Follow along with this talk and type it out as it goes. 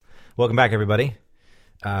Welcome back, everybody.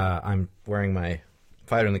 I'm wearing my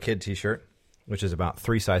Fighter and the Kid t-shirt, which is about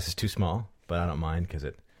 3 sizes too small, but I don't mind because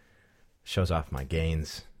it shows off my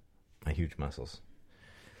gains, my huge muscles.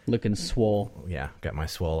 Looking swole. Yeah, got my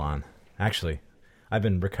swole on. Actually, I've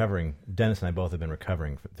been recovering. Dennis and I both have been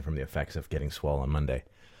recovering from the effects of getting swole on Monday.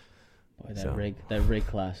 Boy, that rig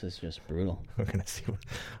class is just brutal. We're gonna see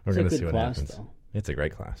what happens. Though. It's a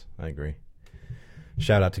great class. I agree.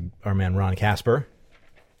 Shout out to our man Ron Casper.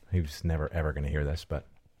 He's never ever going to hear this, but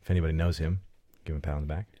if anybody knows him, give him a pat on the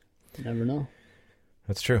back. You never know.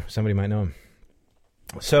 That's true. Somebody might know him.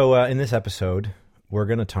 So in this episode, we're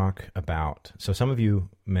going to talk about... So some of you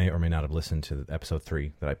may or may not have listened to episode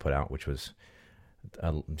 3 that I put out, which was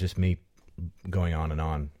just me going on and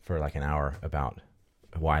on for like an hour about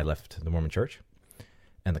why I left the Mormon Church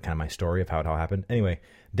and the kind of my story of how it all happened. Anyway,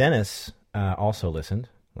 Dennis also listened,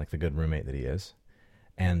 like the good roommate that he is,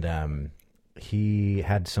 and he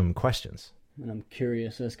had some questions. And I'm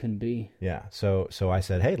curious as can be. Yeah. So I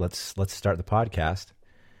said, hey, let's start the podcast,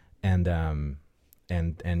 and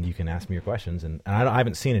you can ask me your questions. And I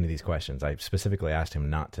haven't seen any of these questions. I specifically asked him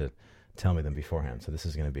not to tell me them beforehand. So this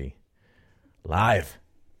is going to be live,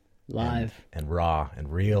 and raw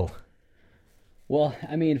and real. Well,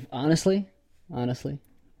 I mean, honestly,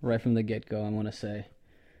 right from the get-go, I want to say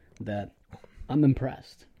that I'm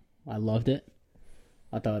impressed. I loved it.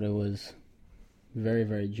 I thought it was very,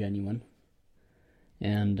 very genuine.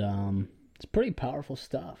 And it's pretty powerful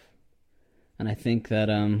stuff. And I think that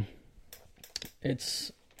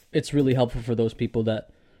it's really helpful for those people that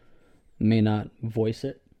may not voice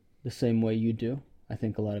it the same way you do. I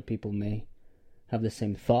think a lot of people may have the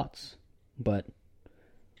same thoughts, but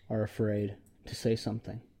are afraid to say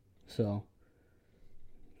something. So,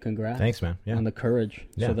 congrats. Thanks, man. Yeah. On the courage.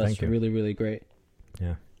 Yeah, so that's really, really great.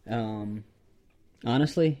 Yeah.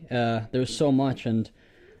 Honestly, there's so much, and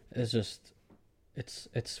it's just,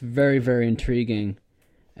 it's very, very intriguing,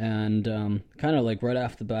 and kind of like right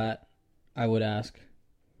off the bat, I would ask,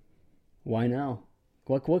 why now?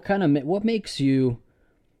 What makes you,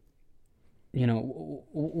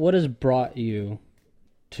 what has brought you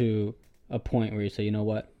to a point where you say, you know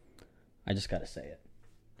what, I just got to say it?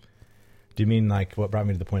 Do you mean like what brought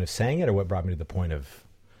me to the point of saying it, or what brought me to the point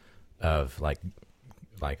of like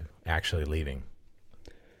actually leaving?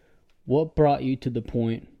 What brought you to the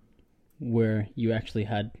point where you actually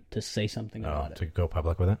had to say something about it? To go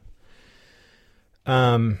public with it?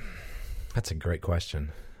 That's a great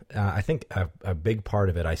question. I think a big part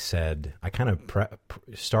of it, I kind of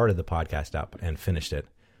started the podcast up and finished it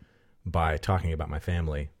by talking about my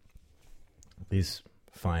family. These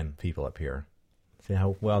fine people up here. See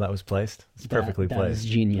how well that was placed? It's perfectly placed. That was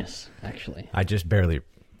genius, actually. I just barely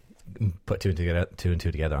put two and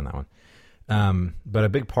two together on that one. But a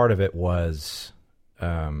big part of it was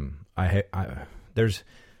I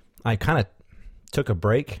kind of took a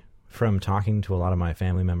break from talking to a lot of my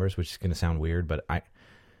family members, which is going to sound weird, but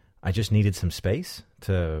I just needed some space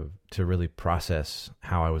to really process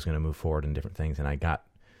how I was going to move forward in different things. And I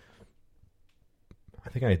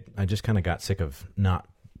just kind of got sick of not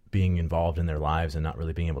being involved in their lives and not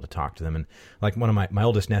really being able to talk to them. And like one of my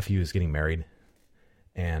oldest nephew is getting married,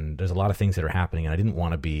 and there's a lot of things that are happening, and I didn't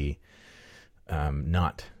want to be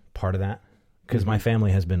not part of that, because my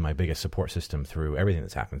family has been my biggest support system through everything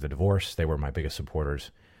that's happened. The divorce, they were my biggest supporters.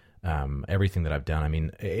 Everything that I've done. I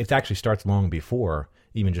mean, it actually starts long before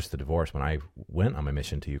even just the divorce. When I went on my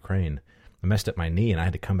mission to Ukraine, I messed up my knee and I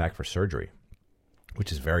had to come back for surgery,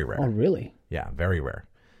 which is very rare. Oh, really? Yeah, very rare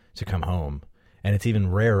to come home. And it's even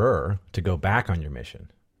rarer to go back on your mission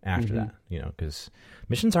after that, because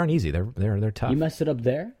missions aren't easy. They're tough. You messed it up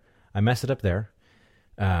there? I messed it up there.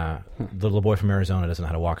 The little boy from Arizona doesn't know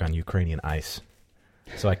how to walk on Ukrainian ice.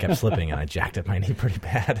 So I kept slipping and I jacked up my knee pretty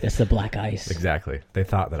bad. It's the black ice. Exactly. They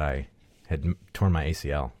thought that I had torn my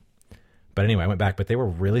ACL. But anyway, I went back, but they were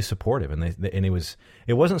really supportive, and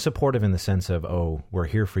it wasn't supportive in the sense of, oh, we're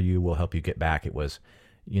here for you, we'll help you get back. It was,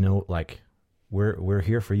 like we're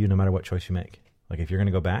here for you no matter what choice you make. Like if you're going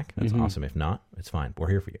to go back, that's awesome. If not, it's fine. We're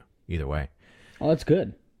here for you either way. Oh, that's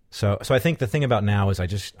good. So I think the thing about now is I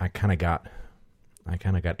kind of got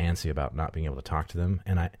antsy about not being able to talk to them,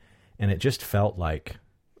 and it just felt like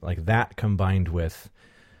that combined with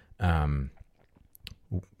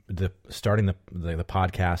starting the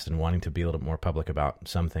podcast and wanting to be a little bit more public about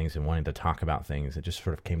some things and wanting to talk about things, it just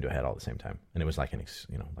sort of came to a head all at the same time. And it was like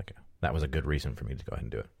that was a good reason for me to go ahead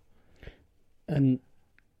and do it. And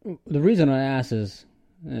the reason I ask is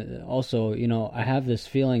also, I have this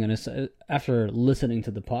feeling, and it's after listening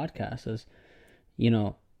to the podcast, is,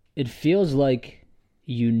 it feels like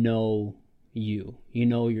you know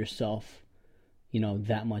yourself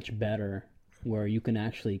that much better, where you can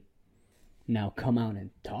actually now come out and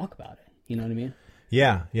talk about it. You know what I mean?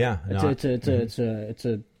 Yeah. It's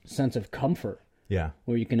a sense of comfort Yeah.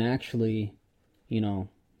 where you can actually,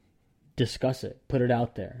 discuss it, put it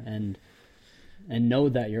out there, and know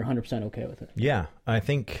that you're 100% okay with it. Yeah. I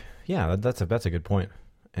think, that's a good point.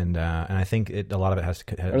 And I think a lot of it has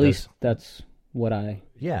to, Or at least that's what I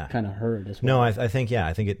kind of heard as well. No, I think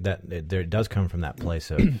it does come from that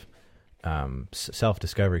place of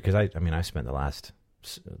self-discovery, because I spent the last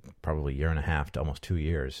probably year and a half to almost 2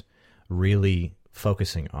 years really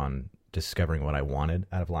focusing on discovering what I wanted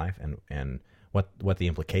out of life and what the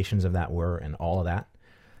implications of that were and all of that.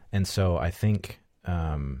 And so I think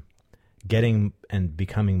getting and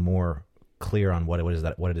becoming more clear on what it is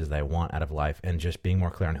that I want out of life, and just being more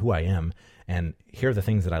clear on who I am, and here are the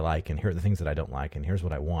things that I like, and here are the things that I don't like, and here's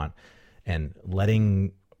what I want, and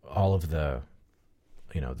letting all of the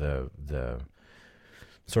the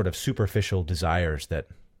sort of superficial desires that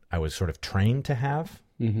I was sort of trained to have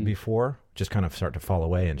before just kind of start to fall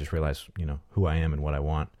away, and just realize who I am and what I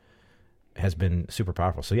want has been super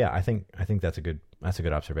powerful. So yeah, I think that's a good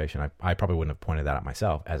observation. I probably wouldn't have pointed that out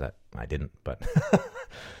myself, as I didn't, but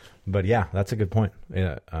but yeah, that's a good point.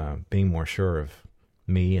 Being more sure of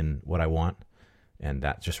me and what I want, and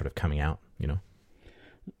that just sort of coming out.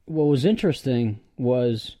 What was interesting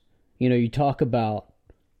was, you talk about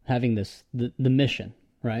having the mission,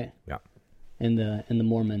 right? Yeah. In the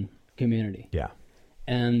Mormon community. Yeah.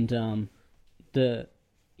 And I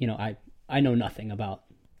know nothing about,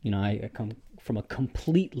 I come from a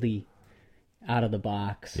completely out of the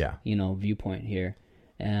box, viewpoint here.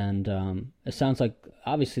 And it sounds like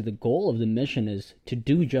obviously the goal of the mission is to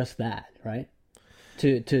do just that, right?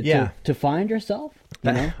 To find yourself.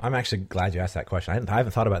 I'm actually glad you asked that question. I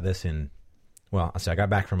haven't thought about this I got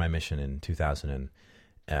back from my mission in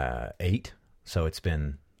 2008, so it's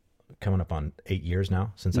been coming up on 8 years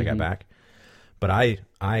now since I got back. But I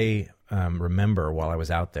remember while I was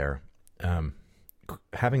out there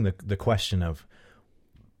having the question of,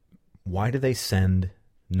 why do they send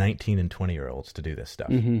 19 and 20-year-olds to do this stuff?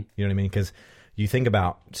 You know what I mean? Because you think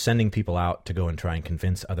about sending people out to go and try and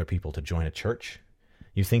convince other people to join a church.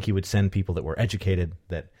 You think you would send people that were educated,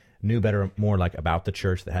 that knew more like about the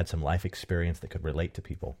church, that had some life experience, that could relate to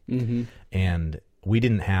people. And we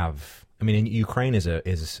didn't have. Ukraine is a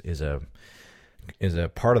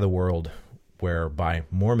part of the world where, by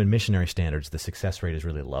Mormon missionary standards, the success rate is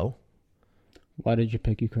really low. Why did you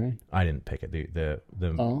pick Ukraine? I didn't pick it. The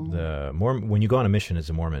Mormon, when you go on a mission as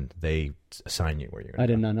a Mormon, they assign you where you're going. I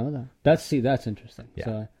did not know that. That's interesting. Yeah.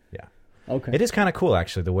 So, yeah. Okay. It is kind of cool,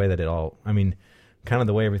 actually, the way that it all. Kind of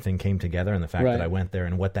the way everything came together, and the fact that I went there,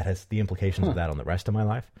 and what that has, the implications of that on the rest of my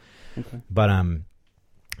life. Okay. But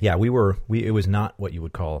it was not what you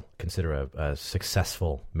would consider a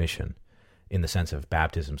successful mission, in the sense of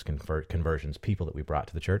baptisms, conversions, people that we brought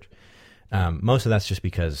to the church. Most of that's just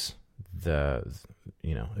because a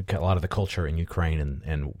lot of the culture in Ukraine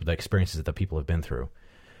and the experiences that the people have been through.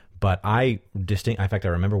 But in fact, I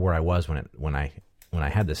remember where I was when I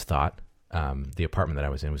had this thought. The apartment that I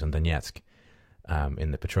was in was in Donetsk,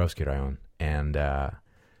 in the Petrovsky Raion, and I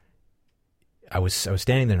was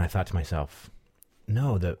standing there, and I thought to myself,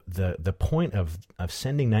 no, the point of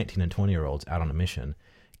sending 19 and 20-year-olds out on a mission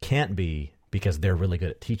can't be because they're really good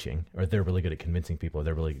at teaching, or they're really good at convincing people, or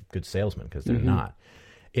they're really good salesmen, because they're not.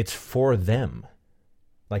 It's for them.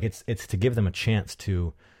 Like, it's to give them a chance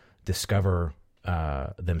to discover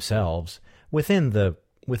themselves within the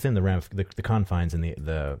confines and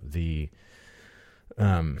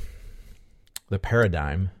the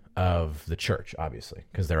paradigm of the church, obviously,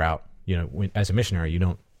 because they're out. As a missionary,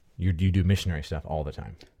 you do missionary stuff all the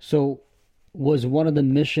time. So, was one of the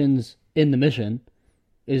missions in the mission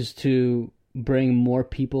is to bring more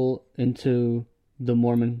people into the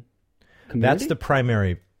Mormon community? That's the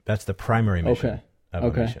primary mission of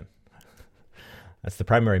a mission. That's the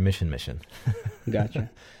primary mission.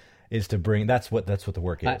 Gotcha. Is to bring. That's what the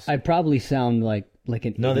work is. I probably sound like an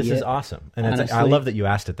idiot. No, this is awesome, and honestly, I love that you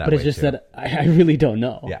asked it that way. But it's just too. that I really don't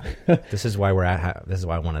know. Yeah, this is why we're at. This is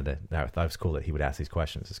why I wanted to. I thought it was cool that he would ask these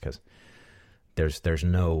questions, is because there's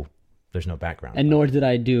no background, and nor did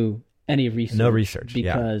I do any research. No research,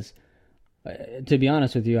 because to be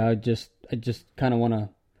honest with you, I just kind of want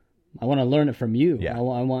to learn it from you. Yeah. I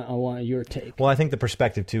want your take. Well, I think the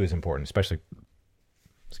perspective too is important, especially.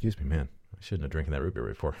 Excuse me, man. I shouldn't have drinking that root beer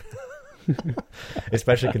before.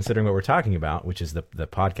 Especially considering what we're talking about, which is the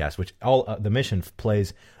podcast, which the mission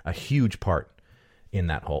plays a huge part in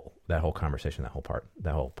that whole conversation, that whole part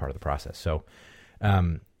of the process. So,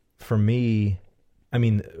 for me,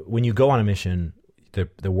 when you go on a mission,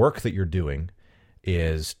 the work that you're doing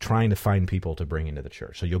is trying to find people to bring into the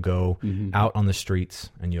church. So you'll go out on the streets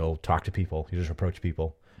and you'll talk to people. You just approach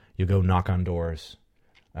people. You'll go knock on doors.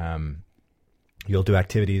 You'll do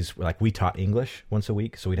activities like we taught English once a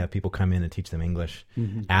week. So we'd have people come in and teach them English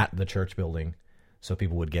at the church building. So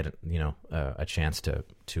people would get, a chance to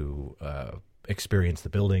experience the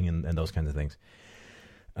building and those kinds of things.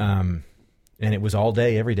 And it was all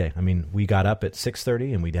day, every day. I mean, we got up at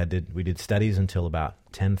 6:30 and we did studies until about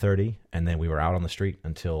 10:30, and then we were out on the street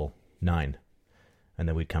until 9, and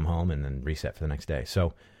then we'd come home and then reset for the next day.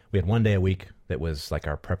 So we had one day a week that was like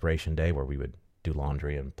our preparation day, where we would do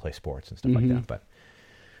laundry and play sports and stuff like that, but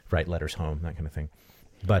write letters home, that kind of thing.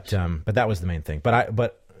 But that was the main thing.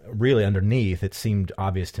 But really underneath, it seemed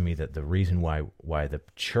obvious to me that the reason why the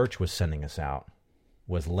church was sending us out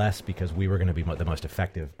was less because we were going to be the most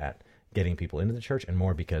effective at getting people into the church, and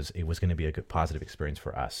more because it was going to be a good positive experience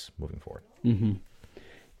for us moving forward.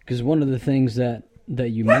 Because one of the things that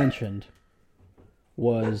you mentioned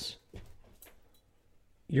was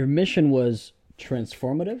your mission was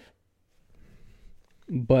transformative,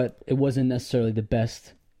 but it wasn't necessarily the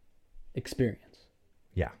best experience.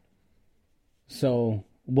 Yeah. So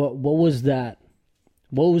what was that?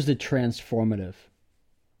 What was the transformative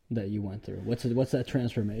that you went through? What's that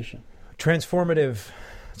transformation? Transformative.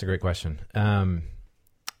 That's a great question.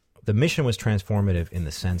 The mission was transformative in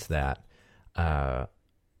the sense that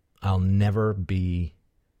I'll never be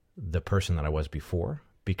the person that I was before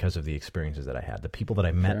because of the experiences that I had. The people that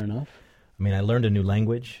I met. Fair enough. I mean, I learned a new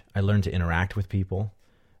language. I learned to interact with people.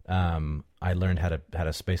 I learned how to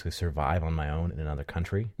basically survive on my own in another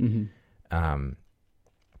country.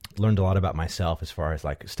 Learned a lot about myself as far as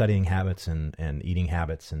like studying habits and eating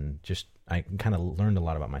habits, and just I kind of learned a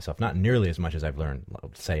lot about myself. Not nearly as much as I've learned,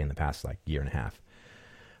 say, in the past like year and a half.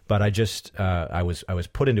 But I just I was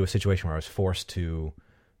put into a situation where I was forced to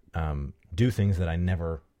do things that I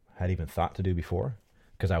never had even thought to do before,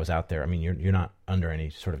 because I was out there. I mean, you're not under any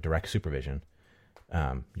sort of direct supervision.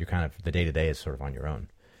 You're kind of, the day-to-day is sort of on your own.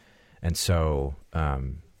 And so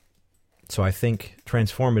so I think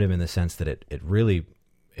transformative in the sense that it really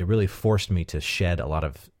forced me to shed a lot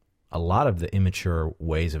of the immature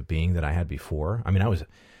ways of being that I had before. I mean,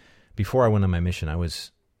 before I went on my mission, I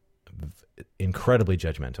was incredibly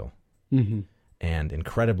judgmental and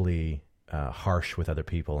incredibly harsh with other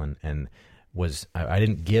people, and I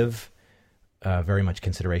didn't give very much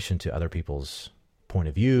consideration to other people's point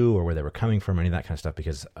of view or where they were coming from, or any of that kind of stuff,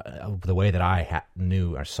 because the way that I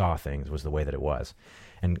knew or saw things was the way that it was.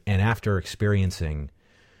 And after experiencing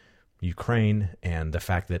Ukraine and the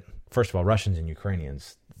fact that, first of all, Russians and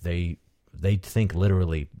Ukrainians, they think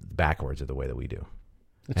literally backwards of the way that we do.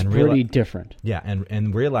 It's pretty different. Yeah,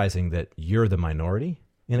 and realizing that you're the minority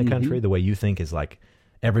in a country, the way you think is like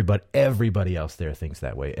everybody else there thinks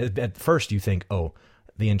that way. At first you think, oh,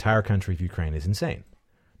 the entire country of Ukraine is insane.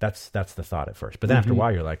 That's the thought at first. But then after a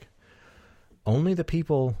while you're like, only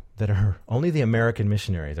the American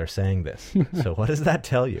missionaries are saying this. So what does that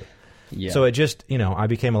tell you? Yeah. So it just, I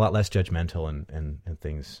became a lot less judgmental, and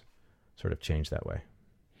things sort of changed that way.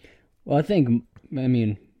 Well, I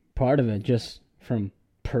mean, part of it, just from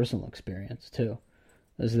personal experience too,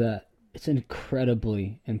 is that it's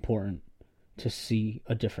incredibly important to see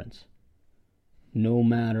a difference. No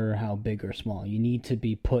matter how big or small, you need to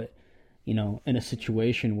be put, in a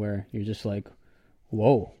situation where you're just like,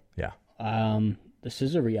 whoa. Yeah. This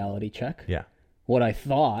is a reality check. Yeah. What I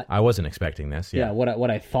thought, I wasn't expecting this. Yeah.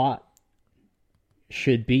 What I thought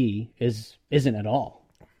should be isn't at all.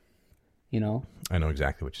 I know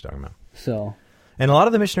exactly what you're talking about. So, and a lot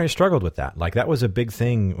of the missionaries struggled with that. Like, that was a big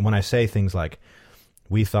thing. When I say things like,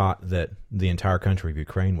 we thought that the entire country of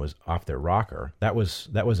Ukraine was off their rocker, that was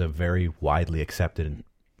a very widely accepted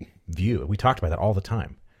view. We talked about that all the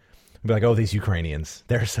time. We'd be like, oh, these Ukrainians,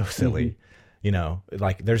 they're so silly.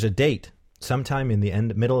 Like, there's a date sometime in the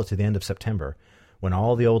middle to the end of September when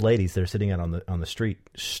all the old ladies that are sitting out on the street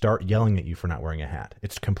start yelling at you for not wearing a hat.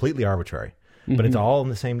 It's completely arbitrary, but it's all on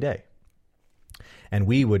the same day. And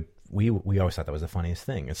we always thought that was the funniest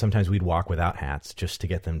thing. And sometimes we'd walk without hats just to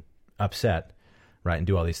get them upset, right, and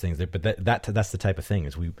do all these things. But that's the type of thing,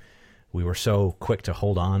 is we were so quick to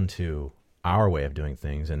hold on to our way of doing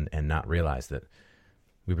things and not realize that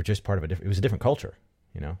we were just part of it was a different culture,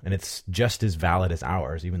 and it's just as valid as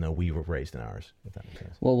ours, even though we were raised in ours, if that makes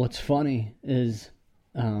sense. Well, what's funny is,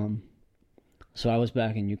 so I was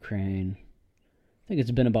back in Ukraine, I think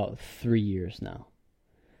it's been about 3 years now.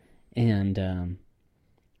 And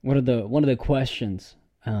one of the questions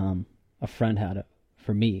a friend had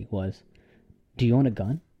for me was, do you own a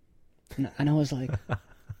gun? And I was like,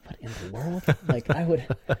 what in the world? Like, I would,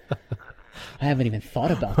 I haven't even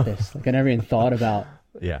thought about this. Like I never even thought about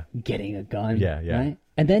Yeah. getting a gun. Yeah, yeah. Right?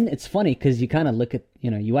 And then it's funny because you kind of look at,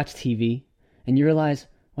 you watch TV and you realize,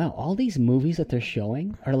 wow, all these movies that they're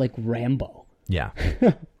showing are like Rambo. Yeah.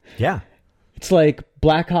 Yeah. It's like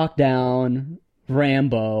Black Hawk Down,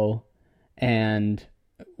 Rambo, and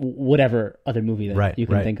whatever other movie that you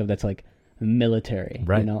can think of that's like military.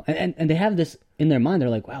 Right. And they have this in their mind. They're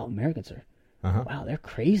like, wow, Americans are, wow, they're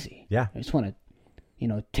crazy. Yeah. I just want to,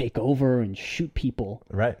 take over and shoot people.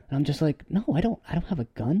 Right. And I'm just like, no, I don't have a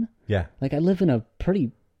gun. Yeah. Like I live in a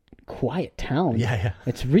pretty quiet town. Yeah, yeah.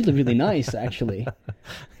 It's really, really nice, actually.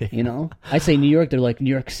 I say New York, they're like New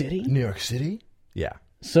York City. New York City? Yeah.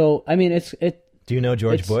 So, I mean, Do you know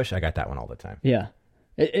George Bush? I got that one all the time. Yeah.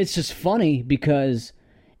 It's just funny because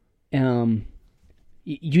you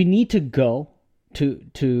need to go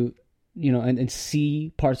to and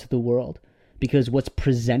see parts of the world, because what's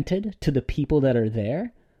presented to the people that are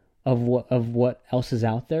there of what else is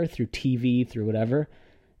out there through TV, through whatever,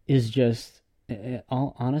 is just, in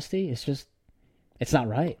all honesty, it's not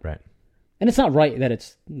right. Right. And it's not right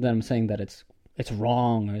that I'm saying that it's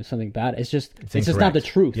wrong or something bad. It's just not the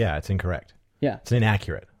truth. Yeah, it's incorrect. Yeah. It's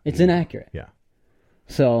inaccurate. It's inaccurate. Yeah.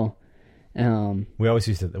 So, we always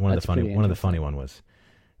used to, one of the funny one was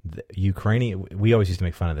the Ukrainian. We always used to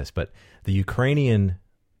make fun of this, but the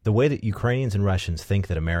way that Ukrainians and Russians think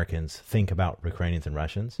that Americans think about Ukrainians and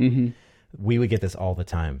Russians, we would get this all the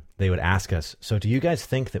time. They would ask us, so do you guys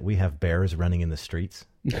think that we have bears running in the streets?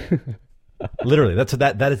 Literally,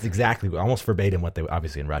 that is exactly, almost verbatim what they,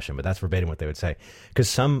 obviously in Russian, but that's verbatim what they would say. Because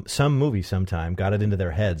some movie sometime got it into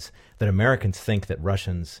their heads that Americans think that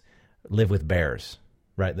Russians live with bears,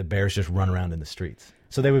 right? The bears just run around in the streets.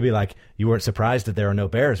 So they would be like, you weren't surprised that there are no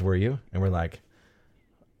bears, were you? And we're like,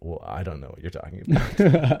 well, I don't know what you're talking about.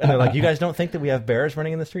 And they're like, you guys don't think that we have bears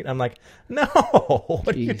running in the street? I'm like, no,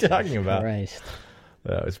 what are you talking about? Christ.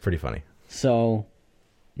 It's pretty funny. So,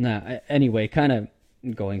 anyway, kind of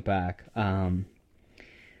going back.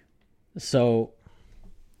 So,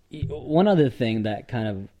 one other thing that kind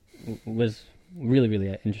of was really,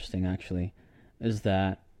 really interesting, actually, is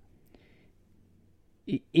that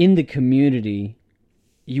in the community,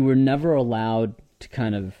 you were never allowed to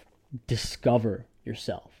kind of discover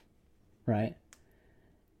yourself, right?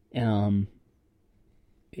 Can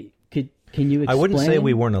you explain? I wouldn't say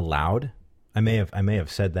we weren't allowed. I may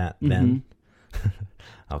have said that then.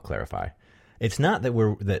 I'll clarify. It's not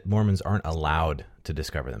that Mormons aren't allowed to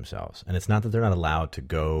discover themselves, and it's not that they're not allowed to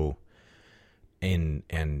go in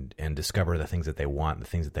and discover the things that they want, the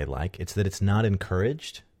things that they like. It's that it's not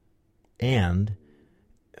encouraged, and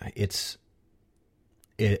it's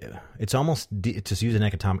almost to use an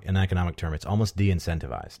economic term, it's almost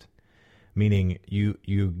de-incentivized, meaning you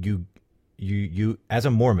as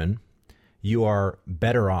a Mormon, you are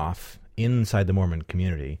better off inside the Mormon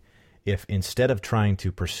community if instead of trying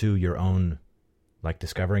to pursue your own, like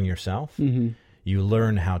discovering yourself, you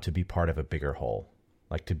learn how to be part of a bigger whole,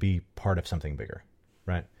 like to be part of something bigger,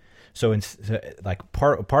 right? So like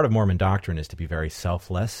part of Mormon doctrine is to be very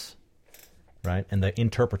selfless, right? And the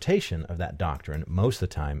interpretation of that doctrine most of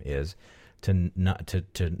the time is to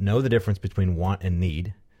know the difference between want and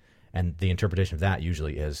need, and the interpretation of that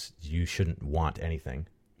usually is you shouldn't want anything,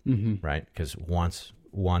 right? Because wants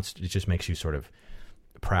it just makes you sort of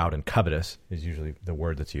proud and covetous is usually the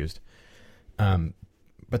word that's used.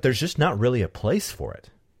 But there's just not really a place for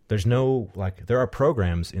it. There's no, there are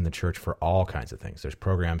programs in the church for all kinds of things. There's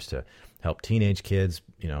programs to help teenage kids,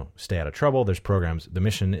 stay out of trouble. There's programs. The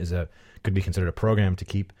mission could be considered a program to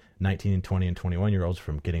keep 19 and 20 and 21-year-olds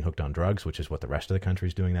from getting hooked on drugs, which is what the rest of the country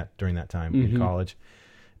is doing during that time in college.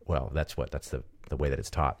 Well, that's the way that it's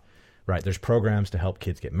taught, right? There's programs to help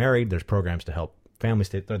kids get married. There's programs to help families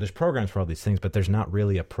stay. There's programs for all these things, but there's not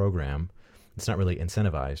really a program. It's not really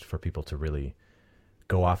incentivized for people to really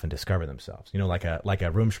go off and discover themselves. Like a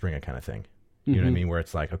Rumspringa kind of thing. You know what I mean? Where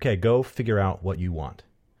it's like, okay, go figure out what you want.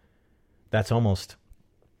 That's almost.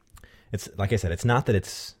 It's like I said. It's not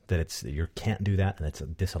that you can't do that and it's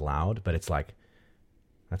disallowed, but it's like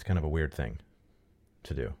that's kind of a weird thing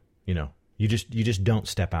to do. You just don't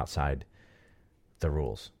step outside the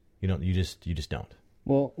rules. You just don't.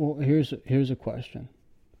 Well, here's a question.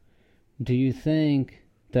 Do you think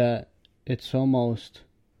that there's almost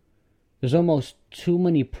too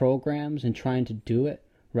many programs in trying to do it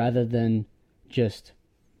rather than just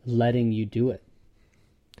letting you do it?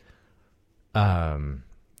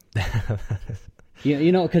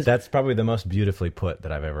 Because that's probably the most beautifully put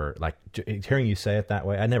that I've ever, hearing you say it that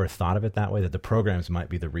way. I never thought of it that way, that the programs might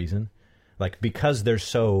be the reason. Because there's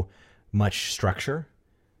so much structure,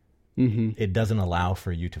 it doesn't allow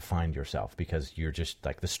for you to find yourself because you're just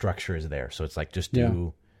like the structure is there. So it's like just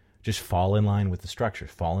fall in line with the structure,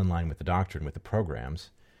 fall in line with the doctrine, with the programs.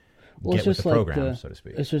 Well, get with the program, so to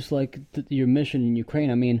speak. It's just like your mission in Ukraine.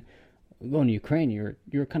 I mean, going to Ukraine,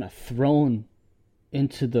 you're kind of thrown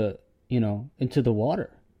into the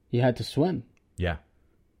water. You had to swim. Yeah,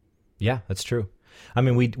 that's true. I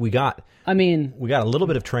mean, we got a little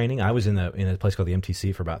bit of training. I was in a place called the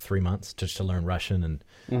MTC for about 3 months just to learn Russian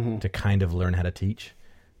and to kind of learn how to teach.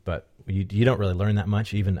 But you don't really learn that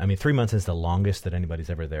much. 3 months is the longest that anybody's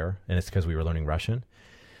ever there, and it's because we were learning Russian.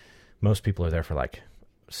 Most people are there for like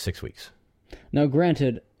 6 weeks. Now,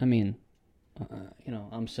 granted, I mean,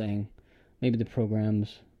 I'm saying maybe the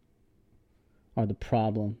programs are the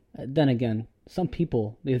problem. Then again, some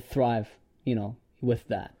people, they thrive, with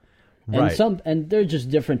that. Right. And they're just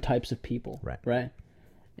different types of people. Right.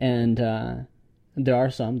 And there are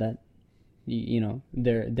some that,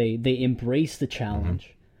 they embrace the challenge.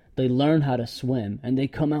 Mm-hmm. They learn how to swim, and they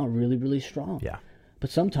come out really, really strong. Yeah. But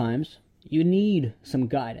sometimes you need some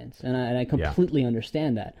guidance, and I completely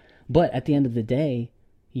understand that. But at the end of the day,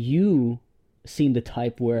 you seem the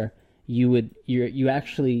type where you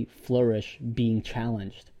actually flourish being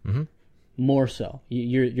challenged. Mm-hmm. More so,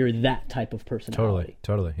 you're that type of personality.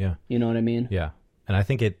 Totally, yeah. You know what I mean? Yeah, and I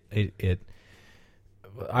think it.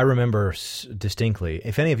 I remember distinctly.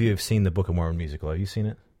 If any of you have seen the Book of Mormon musical, have you seen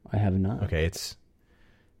it? I have not. Okay, it's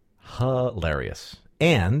hilarious,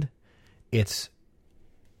 and it's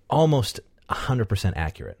almost 100%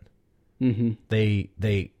 accurate. Mm-hmm.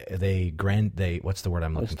 What's the word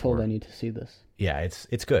I'm looking for? I was told I need to see this. Yeah,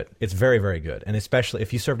 it's good. It's very, very good, and especially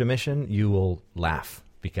if you served a mission, you will laugh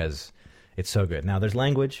because it's so good. Now there's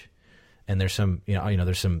language, and there's some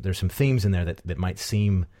there's some themes in there that might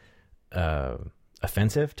seem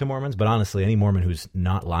offensive to Mormons, but honestly, any Mormon who's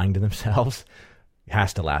not lying to themselves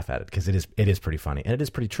has to laugh at it because it is pretty funny and it is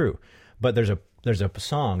pretty true. But there's a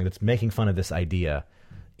song that's making fun of this idea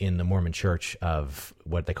in the Mormon Church of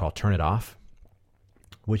what they call turn it off,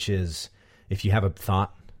 which is if you have a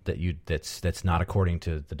thought that's not according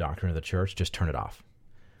to the doctrine of the church, just turn it off.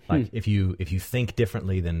 Like if you think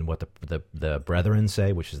differently than what the brethren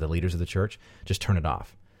say, which is the leaders of the church, just turn it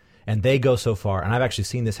off. And they go so far, and I've actually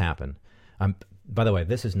seen this happen. By the way,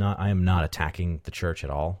 I am not attacking the church at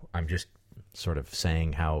all. I'm just sort of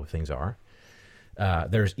saying how things are.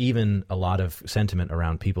 There's even a lot of sentiment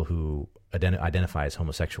around people who identify as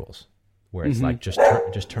homosexuals, where it's like just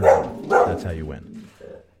turn it off. That's how you win.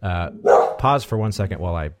 Pause for 1 second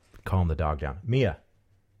while I calm the dog down. Mia,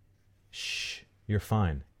 shh, you're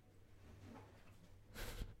fine.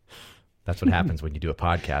 That's what happens when you do a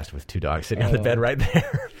podcast with two dogs sitting on the bed right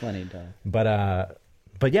there. Funny dog.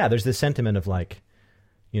 But yeah, there's this sentiment of like,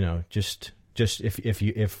 just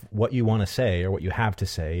if what you want to say or what you have to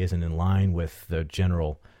say isn't in line with the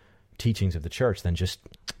general teachings of the church, then just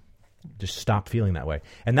stop feeling that way.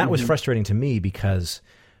 And that was frustrating to me because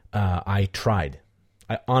I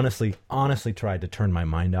honestly tried to turn my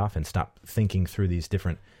mind off and stop thinking through these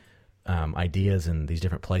different ideas and these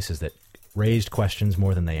different places that raised questions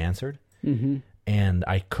more than they answered. Mm-hmm. And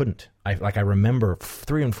I couldn't. I remember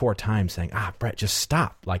 3 and 4 times saying, Brett, just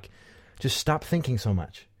stop. Just stop thinking so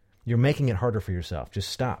much. You're making it harder for yourself. Just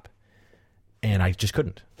stop. And I just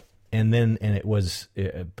couldn't. And it was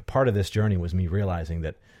part of this journey was me realizing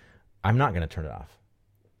that I'm not going to turn it off.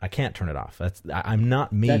 I can't turn it off. I'm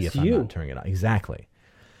not me if I'm not turning it off. Exactly.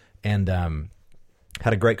 And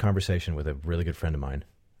had a great conversation with a really good friend of mine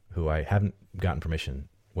who I haven't gotten permission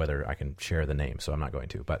whether I can share the name, so I'm not going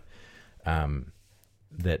to. But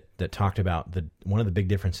that talked about one of the big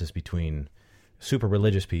differences between super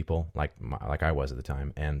religious people like I was at the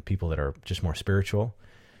time and people that are just more spiritual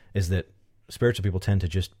is that spiritual people tend to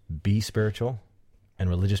just be spiritual, and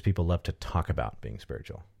religious people love to talk about being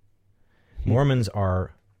spiritual. Mormons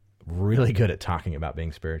are really good at talking about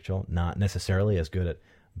being spiritual, not necessarily as good at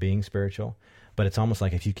being spiritual, but it's almost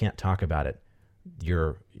like if you can't talk about it,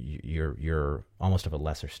 you're almost of a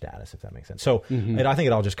lesser status, if that makes sense. So I think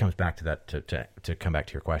it all just comes back to that. To come back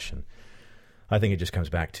to your question, I think it just comes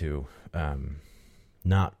back to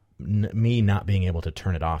me not being able to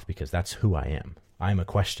turn it off because that's who I am. I'm a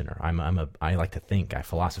questioner. I like to think. I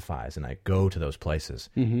philosophize, and I go to those places.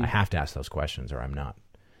 I have to ask those questions, or I'm not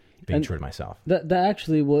being true to myself. That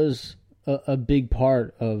actually was a big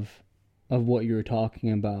part of what you were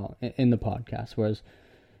talking about in the podcast. Whereas,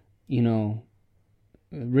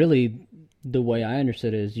 really, the way I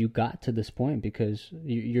understood it is you got to this point because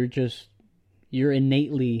you're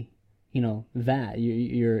innately, that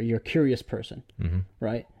you're a curious person,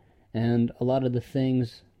 right? And a lot of the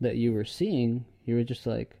things that you were seeing, you were just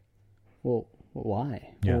like, well,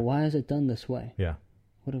 why? Yeah. Well, why is it done this way? Yeah.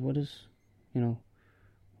 What is,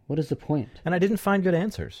 what is the point? And I didn't find good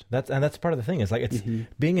answers. That's part of the thing. Is like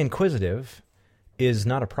being inquisitive is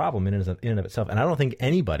not a problem in and of itself. And I don't think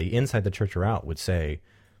anybody inside the church or out would say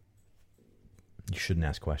you shouldn't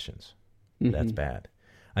ask questions. That's bad.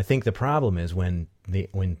 I think the problem is when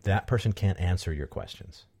that person can't answer your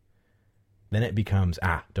questions. Then it becomes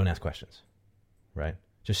don't ask questions, right?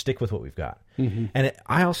 Just stick with what we've got. And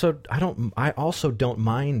I also don't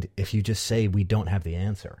mind if you just say we don't have the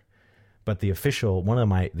answer. But the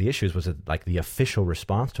issues was that, like, the official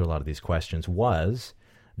response to a lot of these questions was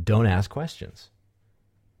don't ask questions.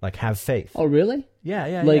 Like, have faith. Oh, really?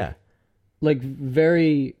 Yeah. Like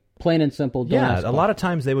very plain and simple. Don't ask a lot of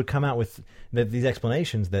times they would come out with these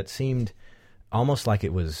explanations that seemed almost like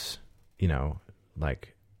it was,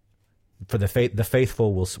 like for the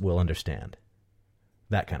faithful will understand,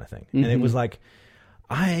 that kind of thing. And it was like,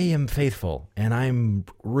 I am faithful and I'm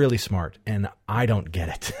really smart and I don't get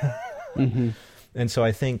it. And so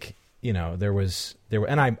I think, there were,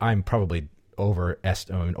 and I'm probably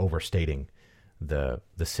overstating the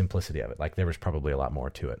simplicity of it. Like, there was probably a lot more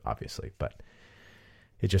to it, obviously, but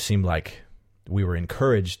it just seemed like we were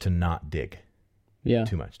encouraged to not dig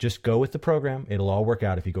too much. Just go with the program. It'll all work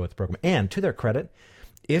out if you go with the program. And to their credit,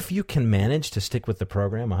 if you can manage to stick with the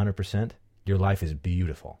program 100%, your life is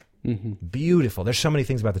beautiful. Beautiful. There's so many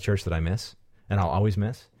things about the church that I miss, and I'll always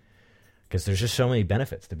miss, because there's just so many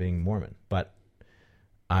benefits to being Mormon. But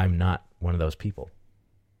I'm not one of those people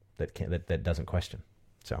that doesn't question.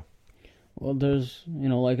 So, well, there's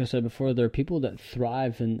like I said before, there are people that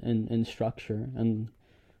thrive in structure, and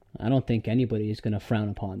I don't think anybody is going to frown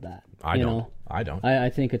upon that. I don't. I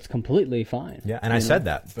think it's completely fine. Yeah, and I said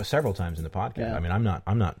that several times in the podcast. Yeah. I mean,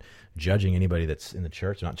 I'm not judging anybody that's in the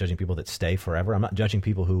church. I'm not judging people that stay forever. I'm not judging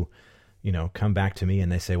people who, come back to me and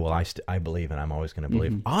they say, "Well, I believe, and I'm always going to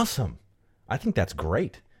believe." Awesome. I think that's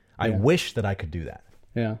great. I wish that I could do that.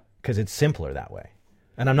 Yeah. Because it's simpler that way.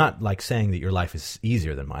 And I'm not like saying that your life is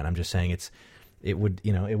easier than mine. I'm just saying it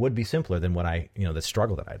would be simpler than what the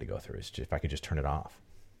struggle that I had to go through is if I could just turn it off.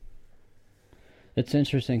 It's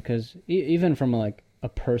interesting because even from like a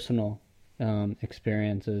personal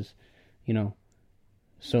experiences,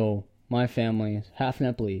 so my family is half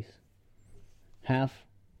Nepalese, half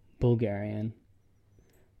Bulgarian,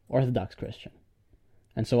 Orthodox Christian.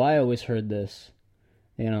 And so I always heard this,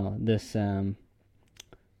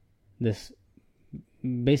 this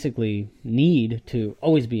basically need to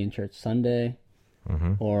always be in church Sunday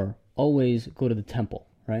or always go to the temple,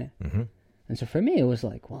 right? And so for me, it was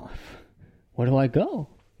like, well, where do I go?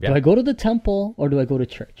 Yeah. Do I go to the temple or do I go to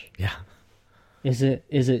church? Yeah. Is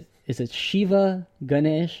it Shiva,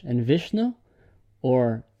 Ganesh, and Vishnu,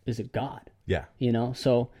 or is it God? Yeah.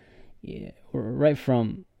 So right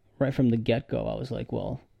from the get-go, I was like,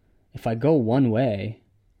 well, if I go one way,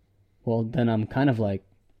 well, then I'm kind of like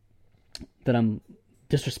that I'm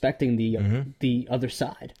disrespecting the other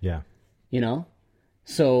side. Yeah.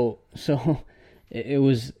 So it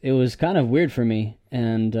was kind of weird for me,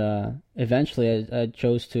 and eventually I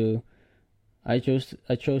chose to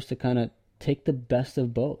kind of take the best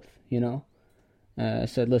of both. I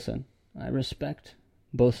said, listen, I respect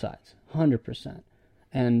both sides 100%,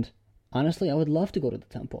 and honestly, I would love to go to the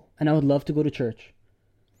temple and I would love to go to church,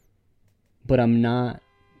 but I'm not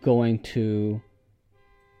going to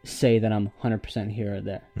say that I'm 100% here or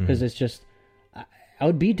there, because it's just I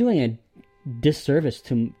would be doing a disservice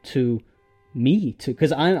to me,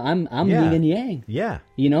 because I'm yin and yang. Yeah.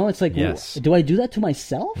 It's like, yes. Do I do that to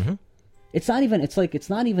myself? It's not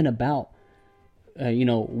even about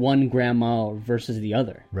one grandma versus the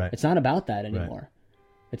other. Right. It's not about that anymore. Right.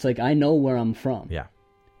 It's like, I know where I'm from. Yeah.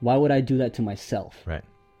 Why would I do that to myself? Right.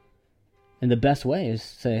 And the best way is to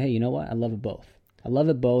say, hey, you know what? I love it both.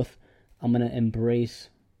 I'm going to embrace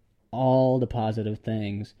all the positive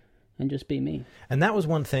things and just be me. And that was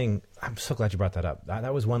one thing, I'm so glad you brought that up.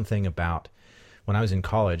 That was one thing about when I was in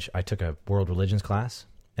college, I took a world religions class,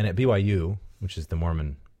 and at BYU, which is the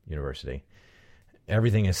Mormon university,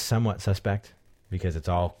 everything is somewhat suspect because it's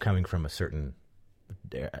all coming from a certain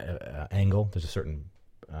angle. There's a certain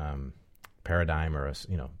paradigm, or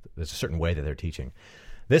there's a certain way that they're teaching.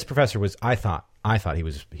 This professor was, I thought he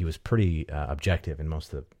was pretty objective in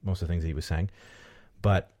most of the things that he was saying.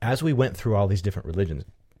 But as we went through all these different religions,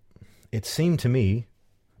 it seemed to me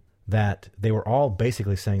that they were all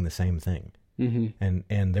basically saying the same thing.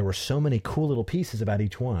 And there were so many cool little pieces about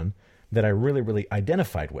each one that I really, really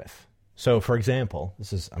identified with. So, for example,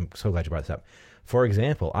 I'm so glad you brought this up. For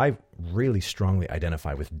example, I really strongly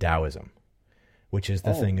identify with Taoism, which is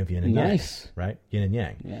the thing of yin and yang, nice. right? Yin and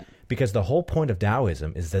yang. Yeah. Because the whole point of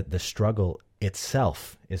Taoism is that the struggle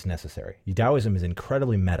itself is necessary. Taoism is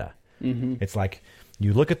incredibly meta. Mm-hmm. It's like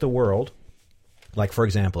you look at the world, like, for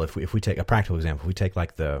example, if we take a practical example, if we take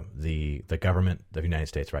like the government of the United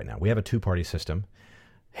States right now, we have a two-party system.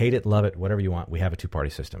 Hate it, love it, whatever you want, we have a two-party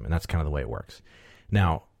system, and that's kind of the way it works.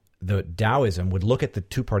 Now, the Taoism would look at the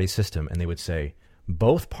two-party system and they would say,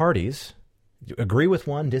 both parties, you agree with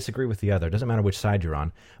one, disagree with the other, doesn't matter which side you're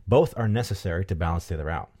on, both are necessary to balance the other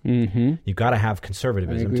out. Mm-hmm. You've got to have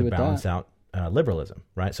conservatism to balance out liberalism,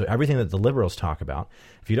 right? So everything that the liberals talk about,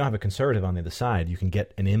 if you don't have a conservative on the other side, you can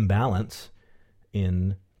get an imbalance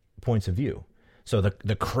in points of view. So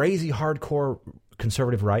the crazy hardcore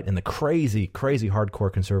conservative right and the crazy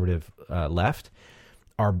hardcore conservative left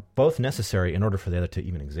are both necessary in order for the other to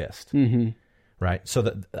even exist. Mm-hmm. Right. So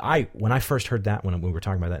when I first heard that, when we were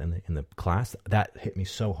talking about that in the class, that hit me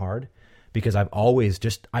so hard because I've always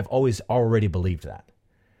already believed that.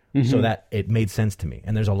 Mm-hmm. So that it made sense to me.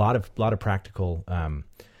 And there's a lot of practical,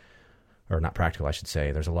 or not practical, I should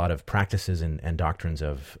say. There's a lot of practices and doctrines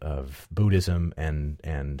of Buddhism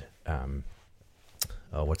and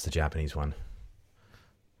what's the Japanese one?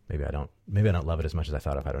 Maybe I don't love it as much as I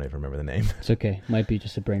thought of. I don't even remember the name. It's okay. Might be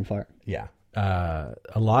just a brain fart. Yeah. A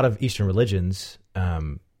lot of Eastern religions,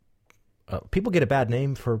 people get a bad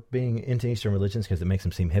name for being into Eastern religions because it makes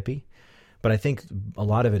them seem hippie. But I think a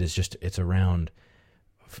lot of it is just, it's around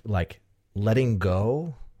like letting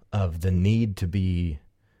go of the need to be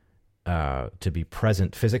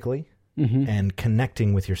present physically Mm-hmm. and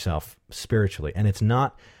connecting with yourself spiritually. And it's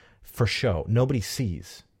not for show. Nobody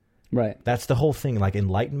sees. Right. That's the whole thing. Like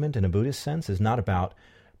enlightenment in a Buddhist sense is not about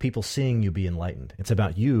people seeing you be enlightened. It's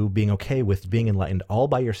about you being okay with being enlightened all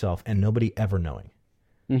by yourself and nobody ever knowing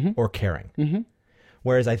Mm-hmm. or caring. Mm-hmm.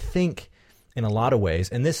 Whereas I think in a lot of ways,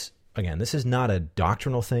 and this is not a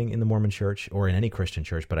doctrinal thing in the Mormon church or in any Christian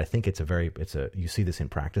church, but I think you see this in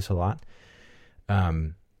practice a lot.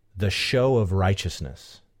 The show of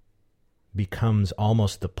righteousness becomes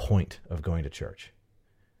almost the point of going to church.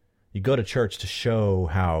 You go to church to show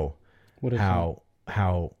I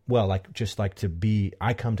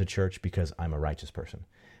come to church because I'm a righteous person.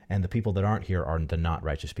 And the people that aren't here are the not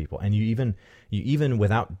righteous people. And you even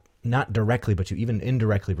without, not directly, but you even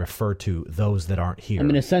indirectly refer to those that aren't here. I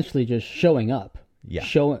mean, essentially just showing up. Yeah.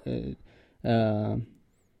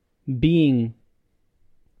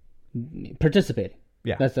 Participating.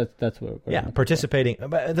 Yeah. That's what. Participating.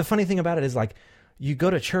 But the funny thing about it is, like, you go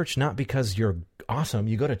to church not because you're awesome.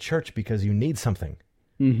 You go to church because you need something.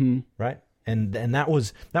 Mm-hmm. Right. And that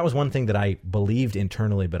was one thing that I believed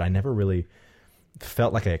internally, but I never really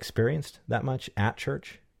felt like I experienced that much at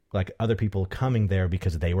church. Like other people coming there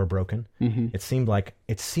because they were broken. Mm-hmm.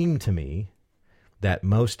 It seemed to me that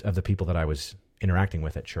most of the people that I was interacting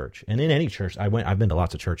with at church, and in any church I've been to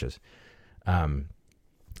lots of churches.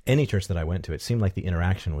 Any church that I went to, it seemed like the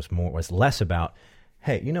interaction was less about,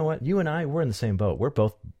 hey, you know what? You and I, we're in the same boat. We're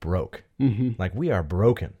both broke. Mm-hmm. Like, we are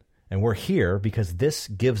broken. And we're here because this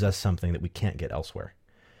gives us something that we can't get elsewhere.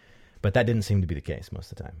 But that didn't seem to be the case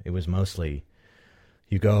most of the time. It was mostly,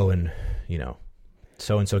 you go and,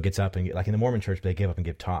 so-and-so gets up and, like in the Mormon church, they get up and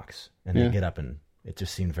give talks. And they get up and it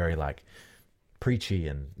just seemed very, like, preachy.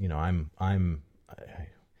 And,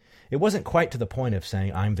 it wasn't quite to the point of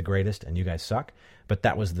saying, I'm the greatest and you guys suck. But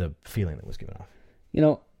that was the feeling that was given off.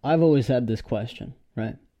 I've always had this question,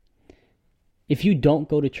 right? If you don't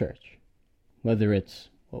go to church, whether it's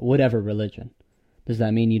whatever religion, does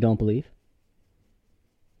that mean you don't believe?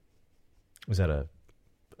 Was that a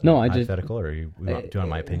no? hypothetical, or do you want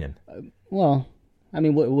my opinion? Well, I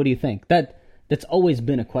mean, what do you think? That's always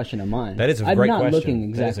been a question of mine. That is a great question. I'm not looking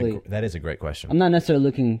exactly. That is a great question. I'm not necessarily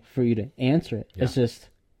looking for you to answer it. Yeah. It's just,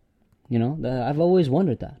 I've always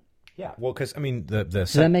wondered that. Yeah, well, because I mean,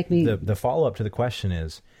 does that make me the follow up to the question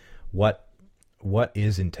is, what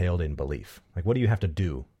is entailed in belief? Like, what do you have to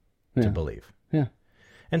do to believe? Yeah.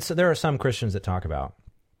 And so there are some Christians that talk about,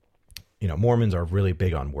 Mormons are really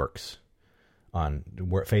big on works, on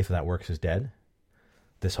faith without works is dead.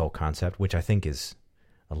 This whole concept, which I think is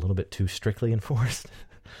a little bit too strictly enforced,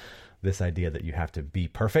 this idea that you have to be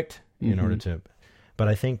perfect in order to. But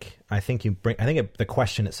I think the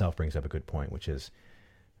question itself brings up a good point, which is,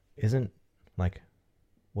 isn't like,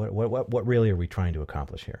 what really are we trying to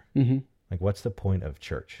accomplish here? Mm-hmm. Like, what's the point of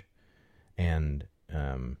church? And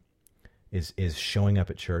is showing up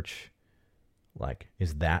at church, like,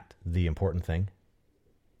 is that the important thing?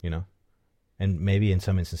 And maybe in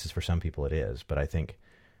some instances for some people it is, but I think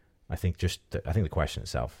the question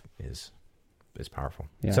itself is powerful.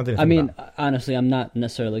 Yeah. Something to I think mean, about. honestly, I'm not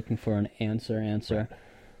necessarily looking for an answer. Right.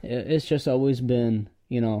 It's just always been,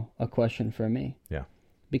 a question for me. Yeah.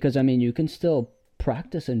 Because, you can still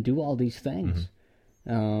practice and do all these things.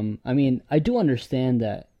 I do understand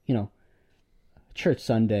that, Church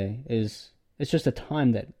Sunday it's just a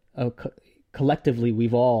time that collectively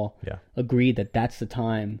we've all agreed that that's the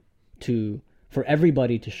time for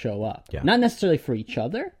everybody to show up. Yeah. Not necessarily for each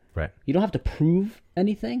other. Right. You don't have to prove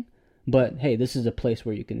anything, but hey, this is a place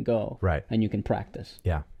where you can go. Right. And you can practice.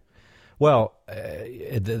 Yeah. Well,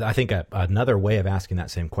 I think another way of asking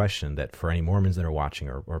that same question, that for any Mormons that are watching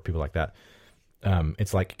or people like that,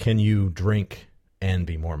 it's like, can you drink and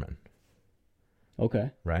be Mormon?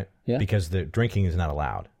 Okay. Right? Yeah. Because the drinking is not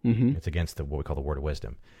allowed. Mm-hmm. It's against what we call the word of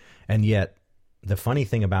wisdom. And yet, the funny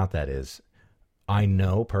thing about that is, I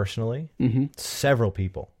know personally several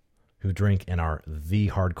people who drink and are the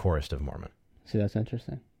hardcorest of Mormon. See, that's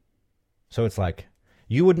interesting. So it's like,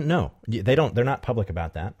 you wouldn't know. They're not public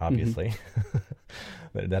about that, obviously.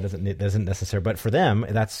 That doesn't necessarily, but for them,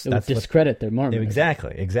 that's would discredit their Mormonism.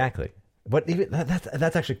 Exactly. But even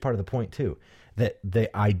that's actually part of the point too. That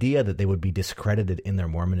the idea that they would be discredited in their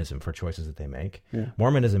Mormonism for choices that they make. Yeah.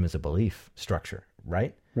 Mormonism is a belief structure,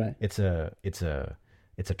 right? Right. It's a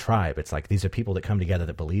tribe. It's like these are people that come together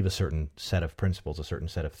that believe a certain set of principles, a certain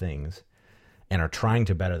set of things, and are trying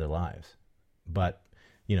to better their lives. But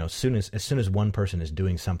as soon as one person is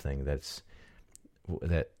doing something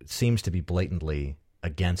that seems to be blatantly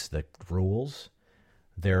against the rules,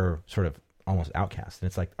 they're sort of almost outcast. And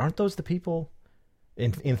it's like, aren't those the people?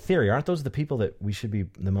 In theory, aren't those the people that we should be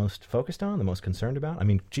the most focused on, the most concerned about? I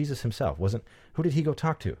mean, Jesus himself wasn't. Who did he go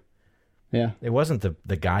talk to? Yeah, it wasn't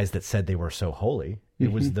the guys that said they were so holy. It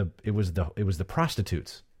was the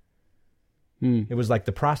prostitutes. It was like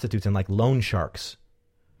the prostitutes and like loan sharks.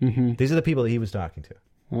 These are the people that he was talking to.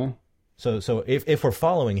 Huh. So if we're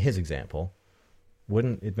following his example,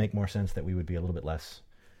 wouldn't it make more sense that we would be a little bit less?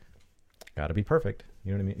 Got to be perfect.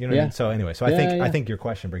 You know what I mean? You know what I mean? So anyway, I think your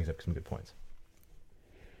question brings up some good points.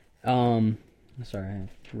 Sorry, I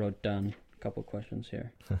wrote down a couple questions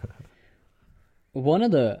here. One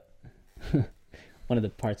of the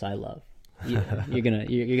parts I love, you're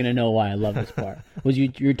gonna know why I love this part, was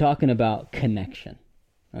you're talking about connection,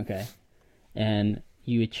 okay, and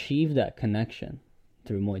you achieve that connection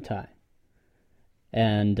through Muay Thai.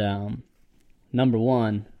 And number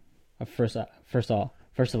one, first of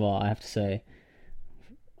all, I have to say,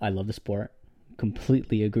 I love the sport.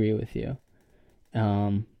 Completely agree with you.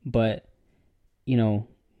 But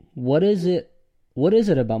what is it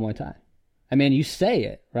about Muay Thai? I mean, you say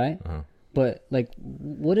it, right? Uh-huh. But like,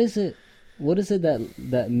 what is it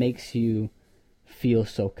that makes you feel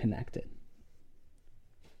so connected?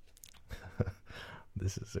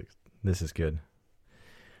 This is good.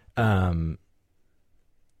 The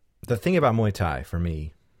thing about Muay Thai for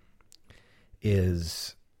me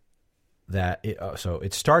is that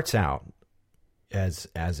it starts out as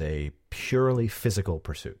a purely physical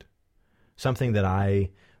pursuit, something that I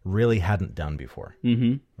really hadn't done before,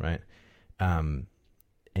 right?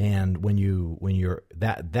 And when you're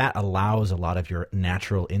that allows a lot of your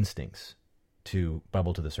natural instincts to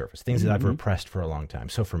bubble to the surface, things that I've repressed for a long time.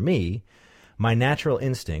 So for me, my natural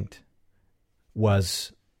instinct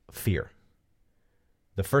was fear.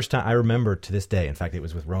 The first time I remember to this day, in fact, it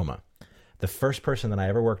was with Roma, the first person that I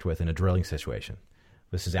ever worked with in a drilling situation.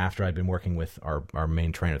 This is after I'd been working with our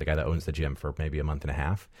main trainer, the guy that owns the gym, for maybe a month and a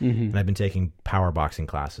half. And I've been taking power boxing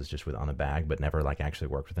classes just on the bag, but never like actually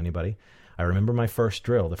worked with anybody. I remember my first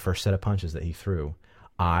drill, the first set of punches that he threw,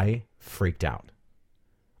 I freaked out.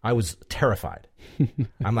 I was terrified.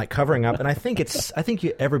 I'm like covering up, and I think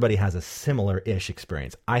everybody has a similar-ish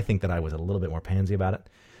experience. I think that I was a little bit more pansy about it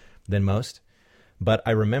than most, but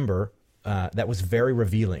I remember that was very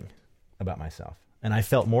revealing about myself. And I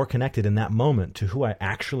felt more connected in that moment to who I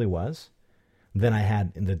actually was than I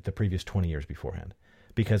had in the previous 20 years beforehand.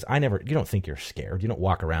 Because you don't think you're scared. You don't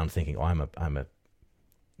walk around thinking, oh, I'm a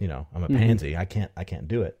pansy. I can't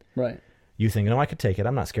do it. Right. You think, no, I could take it.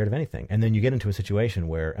 I'm not scared of anything. And then you get into a situation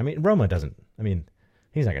where, Roma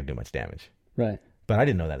he's not going to do much damage. Right. But I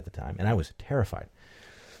didn't know that at the time. And I was terrified.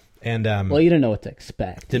 And well, you didn't know what to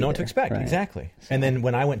expect. Didn't know what to expect. Right. Exactly. So. And then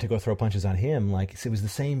when I went to go throw punches on him, it was the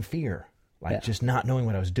same fear. Just not knowing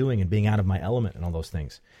what I was doing and being out of my element and all those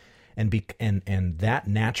things. And that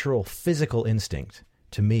natural physical instinct,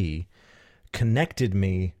 to me, connected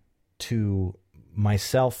me to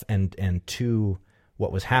myself and to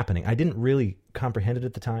what was happening. I didn't really comprehend it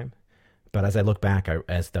at the time, but as I look back,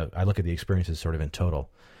 I look at the experiences sort of in total,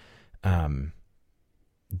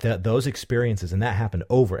 those experiences, and that happened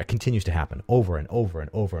it continues to happen over and over and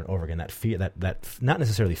over and over again. That fear, that not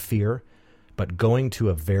necessarily fear, but going to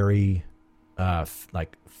a very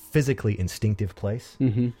like physically instinctive place,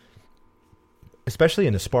 especially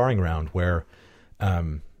in a sparring round where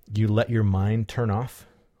you let your mind turn off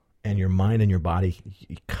and your mind and your body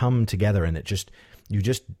come together, and you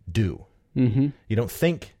just do. You don't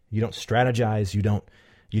think, you don't strategize, you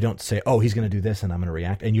don't say, oh, he's going to do this and I'm going to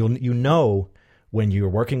react. And you know when you're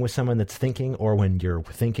working with someone that's thinking or when you're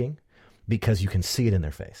thinking, because you can see it in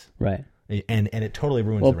their face. Right. And it totally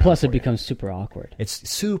ruins Well, the round plus for it you. becomes super awkward. It's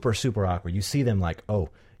super, super awkward. You see them like, oh,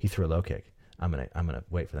 he threw a low kick. I'm gonna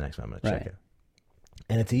wait for the next one. I'm gonna check it.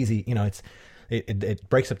 And it's easy, it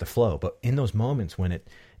breaks up the flow. But in those moments when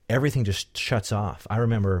everything just shuts off, I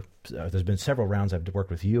remember there's been several rounds I've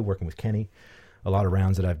worked with you, working with Kenny, a lot of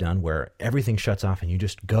rounds that I've done where everything shuts off and you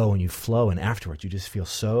just go and you flow, and afterwards you just feel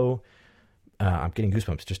so. I'm getting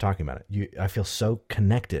goosebumps just talking about it. I feel so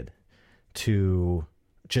connected to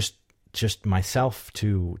just myself,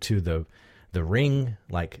 to the ring,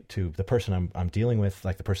 like to the person I'm dealing with,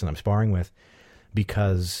 like the person I'm sparring with,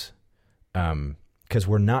 because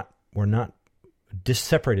we're not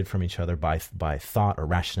separated from each other by thought or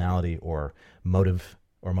rationality or motive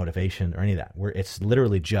or motivation or any of that. It's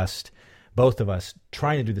literally just both of us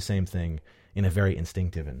trying to do the same thing in a very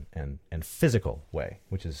instinctive and physical way,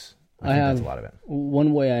 which is, I think that's a lot of it.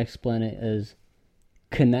 One way I explain it is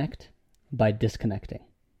connect by disconnecting.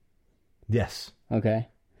 Yes. Okay.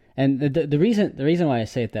 And the reason why I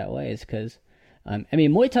say it that way is because,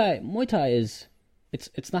 Muay Thai is,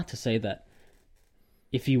 it's not to say that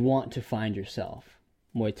if you want to find yourself,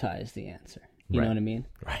 Muay Thai is the answer. You know what I mean?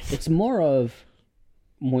 Right. It's more of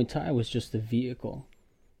Muay Thai was just the vehicle.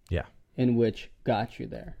 Yeah. In which got you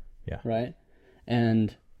there. Yeah. Right?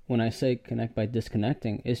 And when I say connect by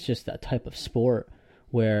disconnecting, it's just that type of sport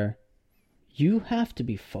where you have to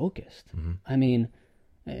be focused. I mean,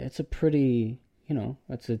 it's a pretty,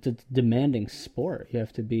 it's a demanding sport. You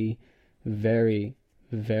have to be very,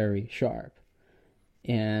 very sharp.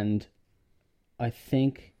 And I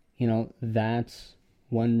think, that's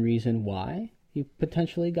one reason why you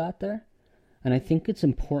potentially got there. And I think it's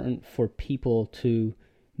important for people to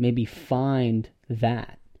maybe find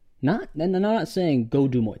that. I'm not saying go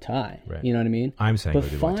do Muay Thai. Right. You know what I mean? I'm saying go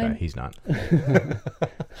do Muay Thai. He's not.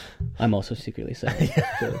 I'm also secretly saying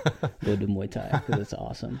go do Muay Thai because it's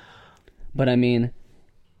awesome. But I mean,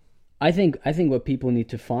 I think what people need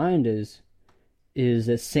to find is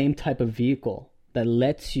the same type of vehicle that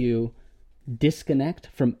lets you disconnect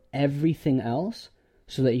from everything else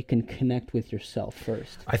so that you can connect with yourself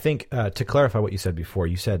first. I think to clarify what you said before,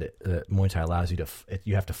 you said Muay Thai allows you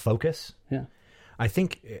you have to focus. Yeah. I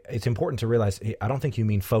think it's important to realize, I don't think you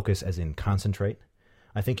mean focus as in concentrate.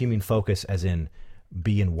 I think you mean focus as in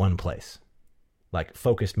be in one place. Like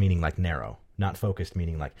focused meaning like narrow, not focused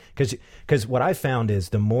meaning like, because what I found is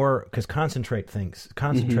because concentrate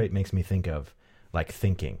makes me think of like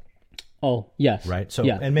thinking. Oh, yes. Right? So,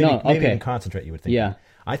 yeah. and maybe even concentrate you would think. Yeah.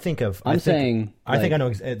 I think of, I think I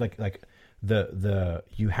know like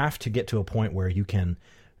you have to get to a point where you can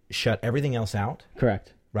shut everything else out.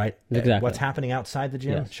 Correct. Right? Exactly. What's happening outside the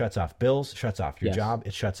gym shuts off. Bills shuts off. Your job,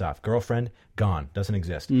 it shuts off. Girlfriend, gone. Doesn't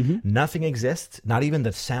exist. Nothing exists. Not even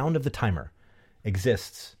the sound of the timer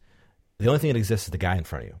exists. The only thing that exists is the guy in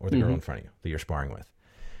front of you or the girl in front of you that you're sparring with.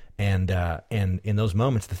 And in those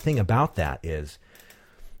moments, the thing about that is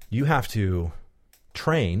you have to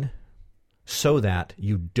train so that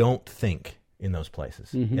you don't think in those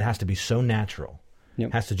places. It has to be so natural.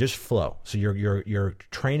 It has to just flow. So you're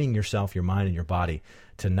training yourself, your mind and your body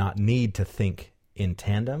to not need to think in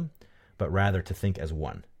tandem, but rather to think as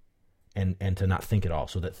one, and to not think at all.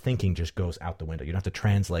 So that thinking just goes out the window. You don't have to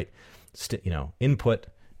translate, input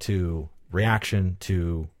to reaction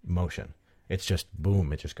to motion. It's just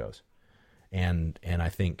boom. It just goes. And I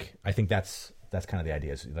think that's kind of the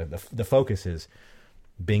idea. Is the focus is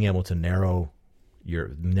being able to narrow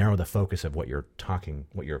the focus of what you're talking,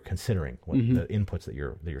 what you're considering, what the inputs that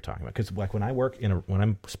you're talking about. Because like when I work when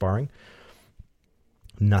I'm sparring,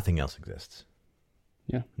 nothing else exists.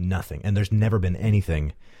 Yeah, nothing. And there's never been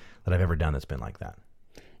anything that I've ever done that's been like that.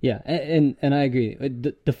 Yeah, and I agree.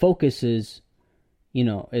 The focus is,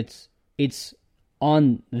 it's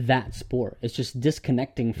on that sport. It's just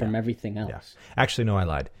disconnecting from everything else. Yeah. Actually, no, I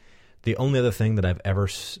lied. The only other thing that I've ever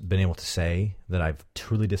been able to say that I've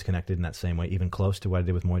truly disconnected in that same way, even close to what I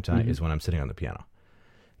did with Muay Thai, is when I'm sitting on the piano.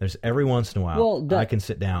 There's every once in a while I can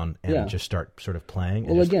sit down and just start sort of playing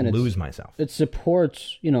and lose myself. It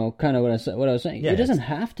supports, kind of what I was saying. Yeah, it doesn't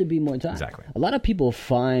have to be Muay Thai. Exactly. A lot of people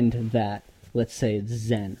find that, let's say it's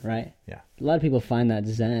Zen, right? Yeah. A lot of people find that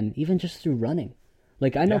Zen even just through running.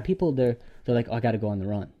 Like I know people, they're like, oh, I got to go on the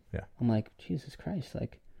run. Yeah. I'm like, Jesus Christ,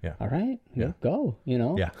 like Yeah. All right, Yeah. go. You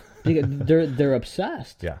know. Yeah. Because they're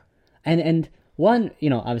obsessed. Yeah. And one, you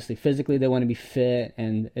know, obviously physically they want to be fit,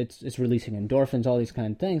 and it's releasing endorphins, all these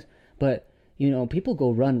kind of things. But you know, people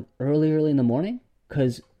go run early in the morning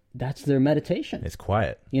because that's their meditation. It's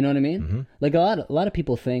quiet. You know what I mean? Mm-hmm. Like a lot of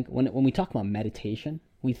people think when we talk about meditation,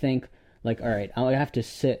 we think like, all right, I have to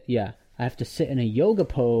sit in a yoga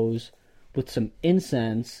pose with some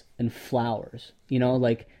incense and flowers. You know,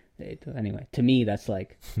 like anyway, to me that's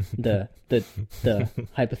like the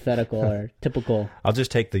hypothetical or typical. I'll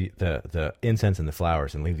just take the incense and the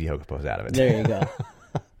flowers and leave the yoga pose out of it. There you go.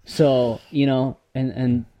 So, you know,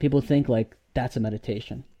 and people think like that's a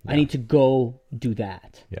meditation. Yeah. I need to go do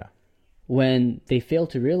that. Yeah. When they fail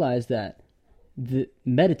to realize that the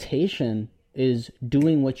meditation is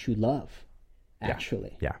doing what you love,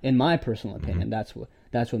 actually. Yeah. In my personal opinion, that's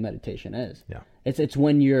what meditation is. Yeah. It's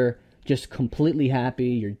when you're just completely happy,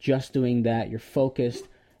 you're just doing that, you're focused,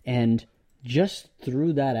 and just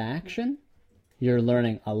through that action, you're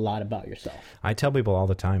learning a lot about yourself. I tell people all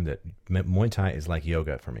the time that Muay Thai is like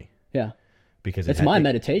yoga for me. Yeah. Because it's my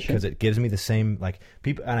meditation. Because it gives me the same, like,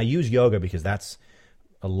 people, and I use yoga because that's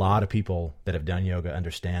a lot of people that have done yoga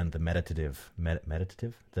understand the meditative, I'm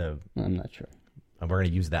not sure. and we're going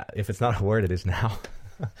to use that. If it's not a word, it is now.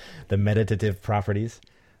 The meditative properties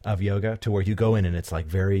of yoga, to where you go in and it's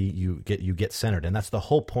like you get centered, and that's the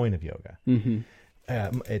whole point of yoga. Mm-hmm.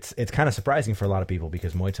 It's kind of surprising for a lot of people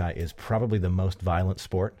because Muay Thai is probably the most violent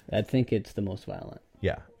sport. I think it's the most violent.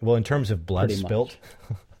 Yeah. Well, in terms of blood Pretty spilt,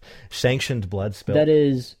 sanctioned blood spilt. That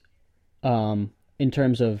is, in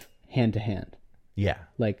terms of hand to hand. Yeah.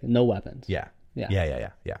 Like no weapons. Yeah.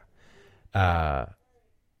 Yeah. Yeah.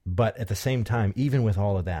 But at the same time, even with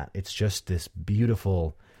all of that, it's just this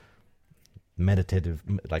beautiful meditative,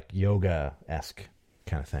 like yoga-esque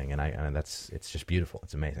kind of thing. And it's just beautiful.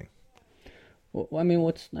 It's amazing. Well, I mean,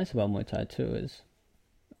 what's nice about Muay Thai too is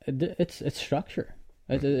it's structure.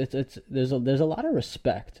 There's a lot of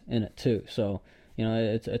respect in it too. So, you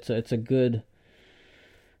know, it's a good,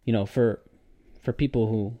 you know, for people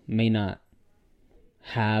who may not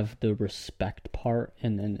have the respect part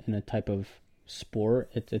in a type of sport,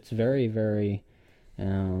 it's very, very,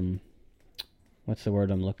 what's the word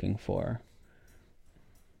I'm looking for?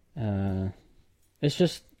 It's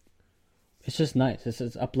just nice.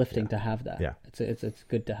 It's uplifting to have that. Yeah. It's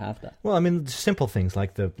good to have that. Well, I mean, simple things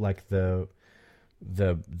like the bow.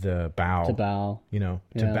 To bow. You know,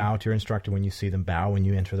 to bow to your instructor when you see them, bow when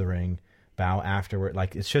you enter the ring, bow afterward.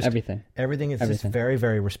 Like, it's just everything. Everything is just very,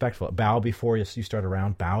 very respectful. Bow before you start a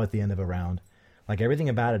round, bow at the end of a round. Like, everything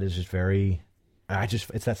about it is just very,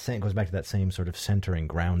 it's that same, goes back to that same sort of centering,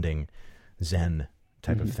 grounding, Zen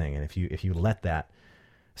type of thing. And if you let that,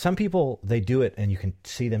 some people, they do it and you can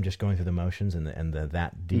see them just going through the motions, and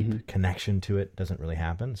that deep connection to it doesn't really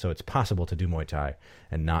happen. So it's possible to do Muay Thai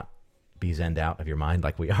and not be zenned out of your mind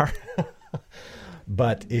like we are.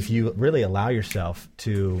 But if you really allow yourself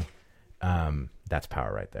to, that's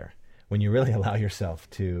power right there. When you really allow yourself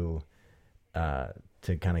to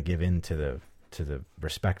kind of give in to the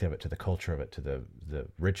respect of it, to the culture of it, to the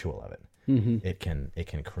ritual of it, it can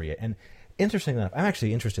create. And interesting enough, I'm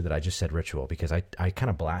actually interested that I just said ritual, because I kind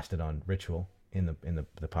of blasted on ritual in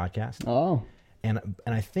the podcast. Oh, and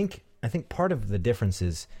I think part of the difference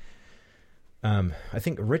is, I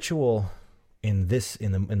think ritual in the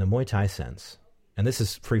Muay Thai sense, and this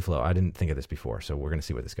is free flow. I didn't think of this before, so we're going to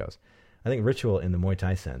see where this goes. I think ritual in the Muay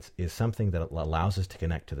Thai sense is something that allows us to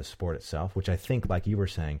connect to the sport itself, which I think, like you were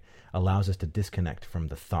saying, allows us to disconnect from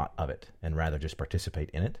the thought of it and rather just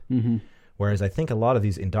participate in it. Mm-hmm. Whereas I think a lot of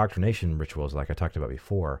these indoctrination rituals, like I talked about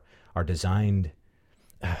before, are designed,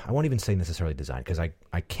 I won't even say necessarily designed, because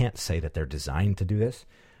I can't say that they're designed to do this,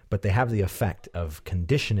 but they have the effect of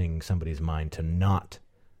conditioning somebody's mind to not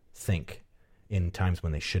think in times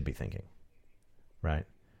when they should be thinking, right?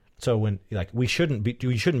 So when, like, we shouldn't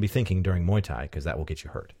be thinking during Muay Thai, because that will get you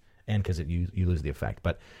hurt, and because you lose the effect.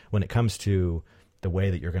 But when it comes to the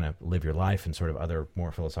way that you're going to live your life and sort of other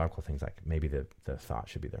more philosophical things, like maybe the thought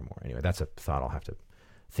should be there more. Anyway, that's a thought I'll have to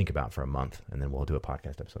think about for a month, and then we'll do a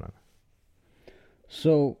podcast episode on it.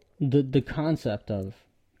 So the concept of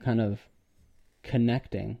kind of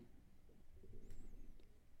connecting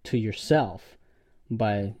to yourself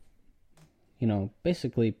by, you know,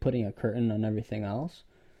 basically putting a curtain on everything else.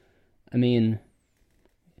 I mean,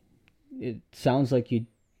 it sounds like you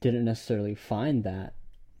didn't necessarily find that,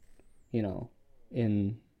 you know,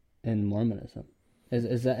 in Mormonism.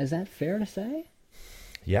 Is that fair to say?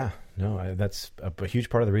 Yeah, no, that's a huge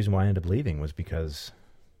part of the reason why I ended up leaving, was because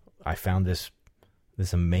I found this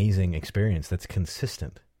amazing experience that's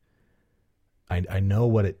consistent. I know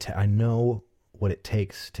what what it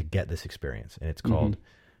takes to get this experience, and it's called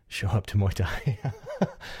show up to Muay Thai.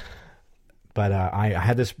 But I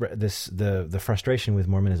had the frustration with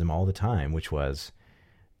Mormonism all the time, which was,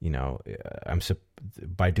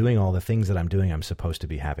 by doing all the things that I'm doing, I'm supposed to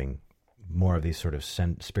be having more of these sort of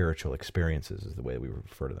spiritual experiences, is the way we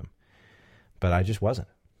refer to them. But I just wasn't.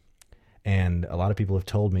 And a lot of people have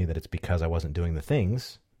told me that it's because I wasn't doing the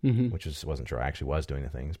things, which wasn't true. I actually was doing the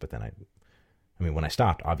things, but then when I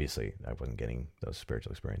stopped, obviously I wasn't getting those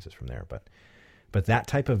spiritual experiences from there. But that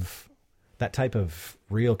type of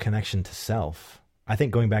real connection to self, I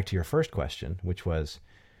think, going back to your first question, which was,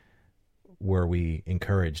 were we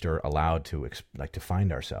encouraged or allowed to to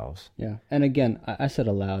find ourselves? Yeah, and again, I said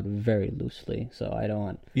allowed very loosely, so I don't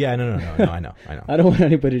want. Yeah, no, I know. I don't want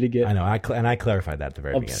anybody to get. I know, and I clarified that at the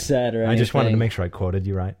very upset beginning. Or anything. I just wanted to make sure I quoted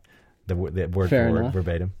you right, the word for word,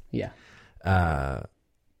 verbatim. Yeah.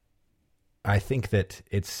 I think that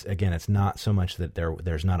it's not so much that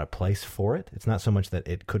there's not a place for it. It's not so much that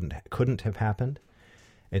it couldn't have happened.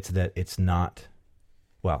 It's that it's not.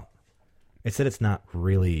 Well. It's that it's not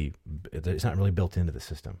really built into the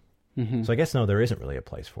system. Mm-hmm. So I guess, no, there isn't really a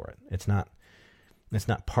place for it. It's not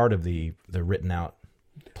part of the written out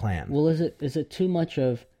plan. Well, is it too much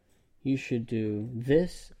of, you should do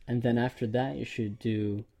this, and then after that you should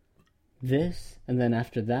do this, and then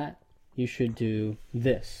after that you should do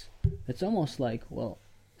this? It's almost like, well,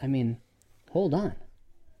 hold on.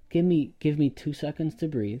 Give me 2 seconds to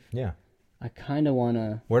breathe. Yeah. I kind of want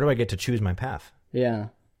to. Where do I get to choose my path? Yeah.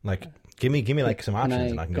 Like, give me like some options,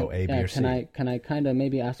 and I can go A, B, or C. Can I kind of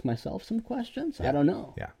maybe ask myself some questions? Yeah. I don't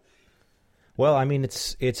know. Yeah. Well,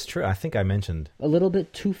 it's true. I think I mentioned a little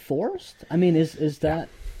bit too forced. Is that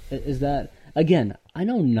again? I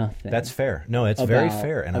know nothing. That's fair. No, it's very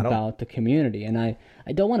fair, and about the community, and I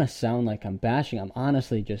don't want to sound like I'm bashing. I'm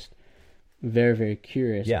honestly just very, very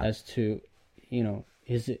curious as to,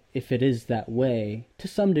 if it is that way to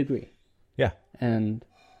some degree. Yeah. And.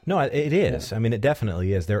 No, it is. Yeah. It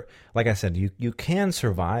definitely is. There, like I said, you can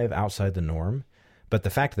survive outside the norm, but the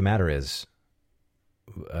fact of the matter is,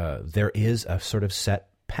 there is a sort of set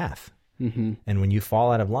path, and when you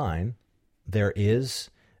fall out of line, there is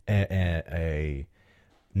I'll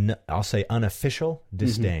say unofficial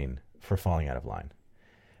disdain for falling out of line.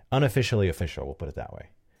 Unofficially official, we'll put it that way.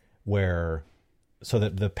 So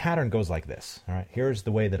that the pattern goes like this. All right, here's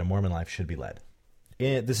the way that a Mormon life should be led.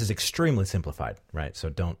 This is extremely simplified, right?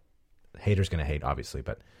 So haters going to hate, obviously,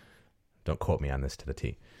 but don't quote me on this to the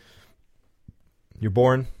T. You're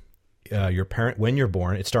born, when you're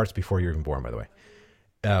born, it starts before you're even born, by the way.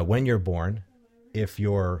 When you're born, if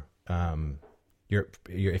your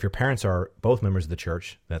parents are both members of the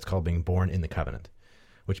church, that's called being born in the covenant,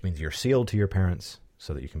 which means you're sealed to your parents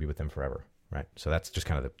so that you can be with them forever, right? So that's just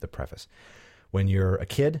kind of the preface. When you're a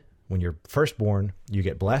kid, when you're first born, you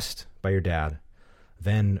get blessed by your dad.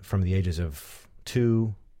 Then from the ages of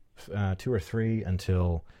 2 or 3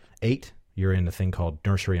 until 8, you're in a thing called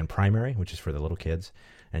nursery and primary, which is for the little kids.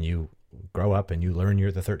 And you grow up and you learn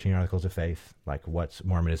the 13 Articles of Faith, like what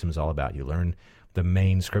Mormonism is all about. You learn the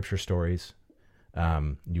main scripture stories.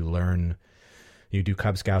 You do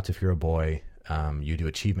Cub Scouts if you're a boy. You do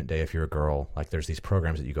Achievement Day if you're a girl. Like, there's these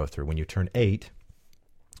programs that you go through. When you turn 8,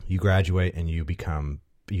 you graduate and you become...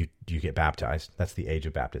 You get baptized. That's the age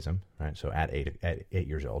of baptism, right? So at 8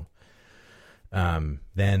 years old.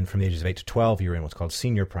 Then from the ages of 8 to 12, you're in what's called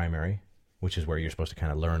senior primary, which is where you're supposed to kind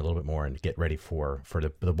of learn a little bit more and get ready for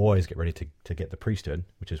the boys, get ready to get the priesthood,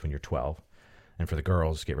 which is when you're 12. And for the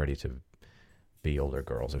girls, get ready to be older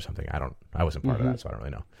girls or something. I wasn't part of that, so I don't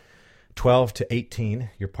really know. 12 to 18,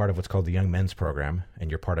 you're part of what's called the Young Men's Program, and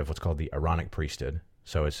you're part of what's called the Aaronic priesthood.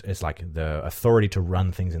 So it's like the authority to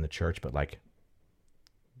run things in the church, but like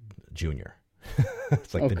junior.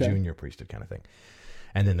 It's like the junior priesthood kind of thing.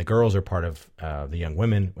 And then the girls are part of the young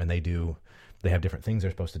women when they have different things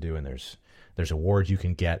they're supposed to do, and there's awards you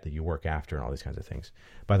can get that you work after and all these kinds of things.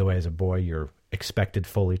 By the way, as a boy, you're expected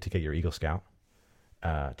fully to get your Eagle Scout,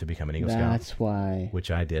 to become an Eagle Scout. That's why. Which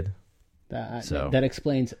I did. That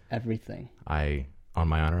explains everything. On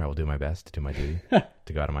my honor, I will do my best to do my duty,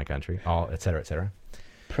 to go out of my country, et cetera, et cetera.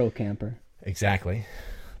 Pro camper. Exactly.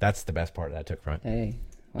 That's the best part that I took from it. Hey.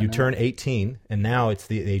 You turn 18, and now it's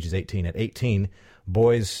the age is 18. At 18,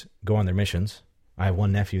 boys go on their missions. I have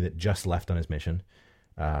one nephew that just left on his mission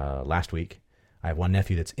last week. I have one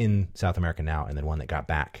nephew that's in South America now, and then one that got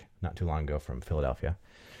back not too long ago from Philadelphia.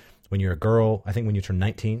 When you're a girl, I think when you turn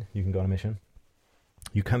 19, you can go on a mission.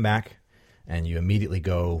 You come back, and you immediately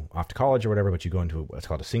go off to college or whatever, but you go into what's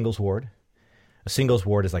called a singles ward. A singles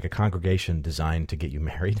ward is like a congregation designed to get you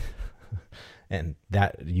married. And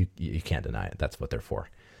that, you can't deny it. That's what they're for.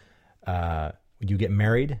 you get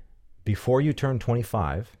married before you turn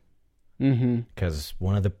 25, Mm-hmm. because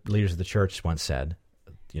one of the leaders of the church once said,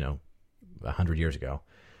 100 years ago,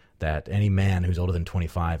 that any man who's older than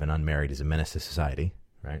 25 and unmarried is a menace to society,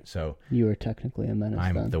 right? So You were technically a menace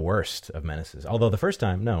I'm then. the worst of menaces. Although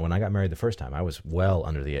when I got married the first time, I was well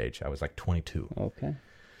under the age. I was like 22. Okay.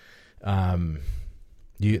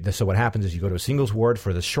 So what happens is you go to a singles ward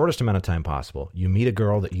for the shortest amount of time possible. You meet a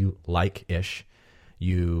girl that you like-ish.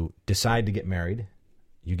 You decide to get married.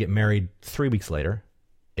 You get married 3 weeks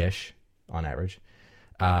later-ish, on average.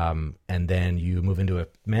 And then you move into a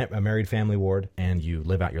married family ward, and you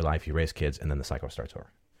live out your life, you raise kids, and then the cycle starts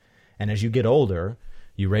over. And as you get older,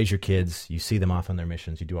 you raise your kids, you see them off on their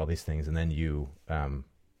missions, you do all these things, and then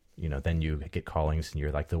then you get callings, and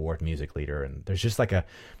you're like the ward music leader, and there's just like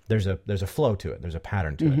there's a flow to it, there's a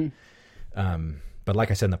pattern to it. But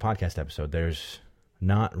like I said in the podcast episode, there's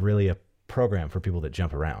not really a program for people that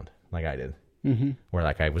jump around like I did. Mm-hmm. Where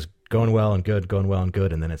like I was going well and good,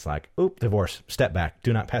 and then it's like, oop, divorce, step back,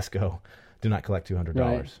 do not pass go, do not collect $200,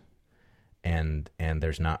 Right. and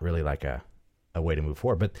there's not really like a way to move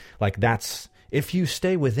forward. But like that's if you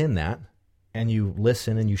stay within that and you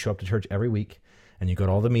listen and you show up to church every week and you go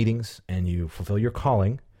to all the meetings and you fulfill your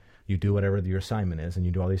calling, you do whatever your assignment is, and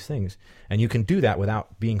you do all these things, and you can do that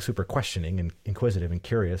without being super questioning and inquisitive and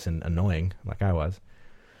curious and annoying like I was.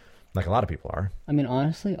 Like a lot of people are. I mean,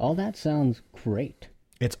 honestly, all that sounds great.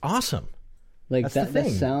 It's awesome. Like That's the that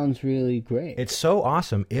thing. sounds really great. It's so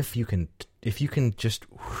awesome if you can just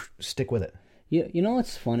stick with it. You know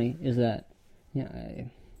what's funny is that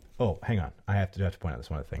Oh, hang on. I have to point out this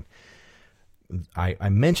one other thing. I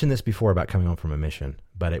mentioned this before about coming home from a mission,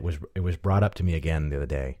 but it was brought up to me again the other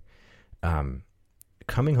day.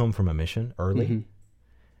 Coming home from a mission early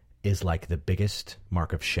is like the biggest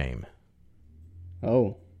mark of shame.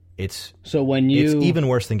 Oh. It's when it's even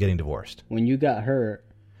worse than getting divorced. When you got hurt.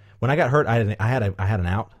 When I got hurt, I had an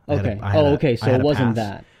out. Okay. So I had it a wasn't pass.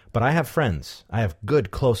 that. But I have friends. I have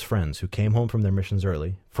good, close friends who came home from their missions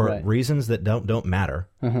early for Right. reasons that don't matter,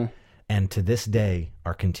 Uh-huh. and to this day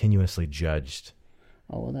are continuously judged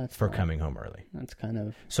Oh, well, that's for not- coming home early. That's kind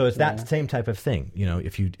of. So it's that same type of thing.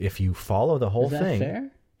 If you follow the whole Is that thing,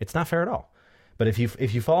 fair? it's not fair at all. But if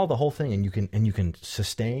you follow the whole thing and you can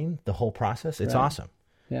sustain the whole process, it's Right. awesome.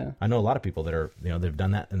 Yeah. I know a lot of people that are they've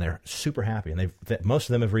done that and they're super happy, and most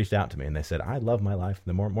of them have reached out to me and they said, I love my life.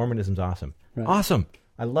 The Mormonism's awesome. Right. Awesome.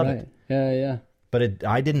 I love it. Yeah. But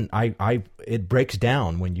it breaks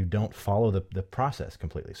down when you don't follow the process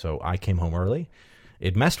completely. So I came home early.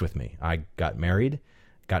 It messed with me. I got married,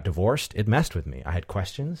 got divorced. It messed with me. I had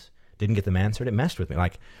questions, didn't get them answered. It messed with me.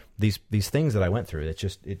 Like these things that I went through,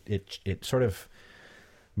 it sort of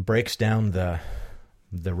breaks down the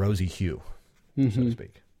rosy hue, so to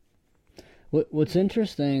speak. What's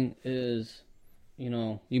interesting is,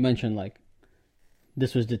 you mentioned like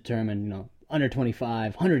this was determined, under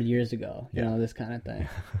 25, 100 years ago, this kind of thing.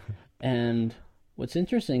 And what's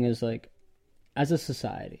interesting is like, as a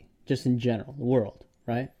society, just in general, the world,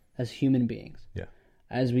 right? As human beings, Yeah.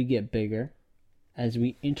 as we get bigger, as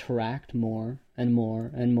we interact more and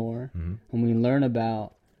more and more, and we learn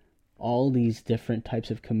about all these different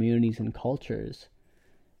types of communities and cultures,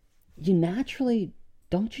 you naturally,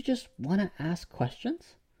 don't you just want to ask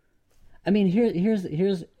questions? I mean, here's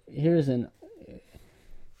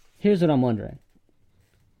what I'm wondering.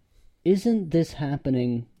 Isn't this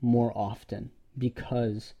happening more often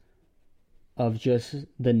because of just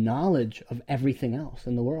the knowledge of everything else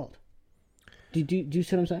in the world? Do you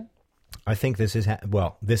see what I'm saying? I think this is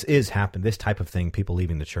happening. This type of thing, people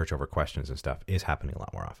leaving the church over questions and stuff, is happening a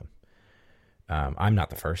lot more often. I'm not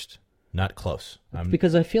the first, not close.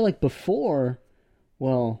 Because I feel like before,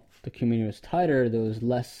 the community was tighter. There was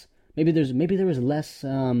less. Maybe there was less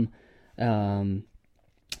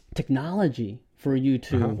technology for you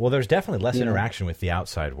to. Well, there's definitely less interaction with the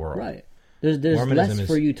outside world. Right. There's Mormonism less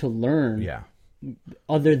for you to learn. Yeah.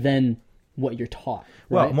 Other than what you're taught.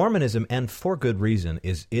 Well, Right? Mormonism, and for good reason,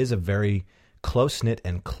 is a very close-knit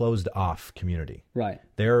and closed-off community. Right.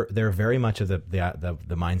 They're very much of the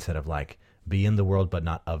mindset of like, be in the world but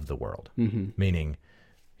not of the world. Mm-hmm. Meaning,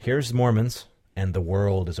 here's Mormons and the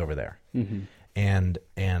world is over there. Mm-hmm. And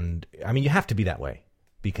I mean, you have to be that way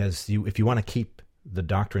because if you want to keep the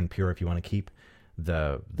doctrine pure, if you want to keep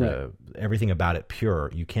the everything about it pure,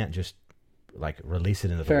 you can't just like release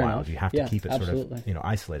it into Fair the wild. enough. You have to keep it absolutely. sort of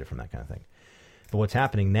isolated from that kind of thing. But what's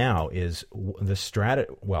happening now is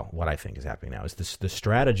what I think is happening now is the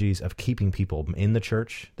strategies of keeping people in the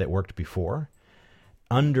church that worked before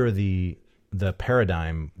under the the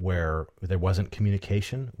paradigm where there wasn't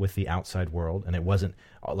communication with the outside world, and it wasn't,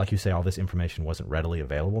 like you say, all this information wasn't readily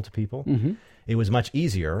available to people, it was much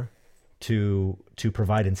easier to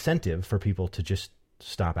provide incentive for people to just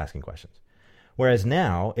stop asking questions. Whereas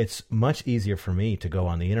now it's much easier for me to go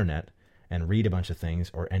on the internet and read a bunch of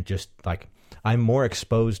things, and just like, I'm more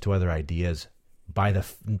exposed to other ideas by the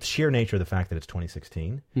sheer nature of the fact that it's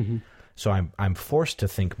 2016. So I'm forced to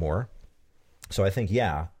think more. So I think,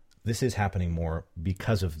 yeah, this is happening more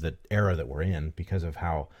because of the era that we're in, because of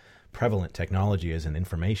how prevalent technology is and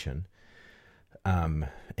information.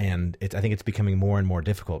 And I think it's becoming more and more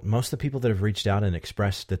difficult. Most of the people that have reached out and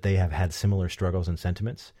expressed that they have had similar struggles and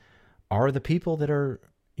sentiments are the people that are,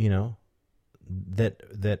 that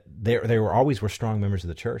they were strong members of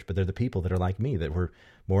the church, but they're the people that are like me, that were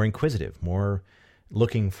more inquisitive, more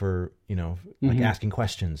looking for, like asking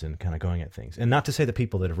questions and kind of going at things. And not to say the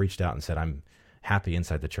people that have reached out and said, I'm happy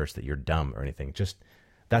inside the church that you're dumb or anything. Just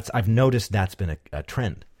I've noticed that's been a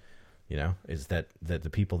trend, is that the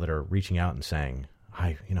people that are reaching out and saying,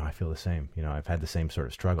 I feel the same, I've had the same sort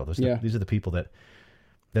of struggle. These are the people that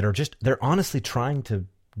are just, they're honestly trying to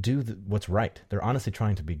do what's right. They're honestly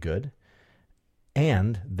trying to be good,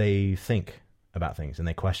 and they think about things and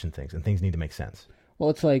they question things, and things need to make sense. Well,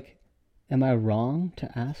 it's like, am I wrong to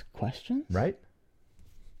ask questions? Right.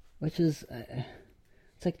 Which is,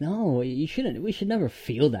 it's like, no, you shouldn't. We should never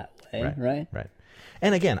feel that way, right? Right.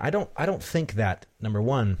 And again, I don't think that, number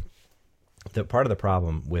one, that part of the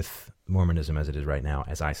problem with Mormonism as it is right now,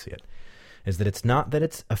 as I see it, is that it's not that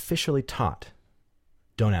it's officially taught,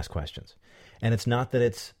 don't ask questions. And it's not that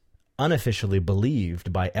it's unofficially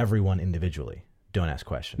believed by everyone individually, don't ask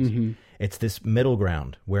questions. It's this middle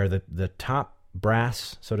ground where the top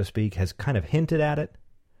brass, so to speak, has kind of hinted at it,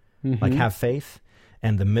 like have faith,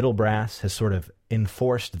 and the middle brass has sort of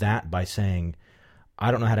enforced that by saying,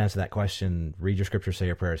 I don't know how to answer that question, read your scripture, say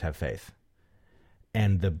your prayers, have faith.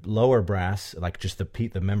 And the lower brass, like just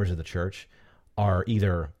the members of the church, are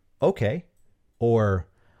either okay, or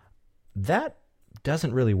that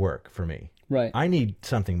doesn't really work for me. Right. I need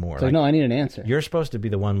something more. So, no, I need an answer. You're supposed to be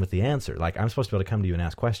the one with the answer. Like, I'm supposed to be able to come to you and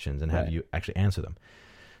ask questions and have you actually answer them.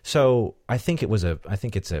 So I think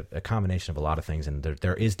it's a combination of a lot of things, and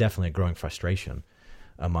there is definitely a growing frustration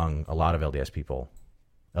among a lot of LDS people.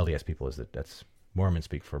 LDS people that's Mormon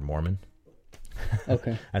speak for Mormon.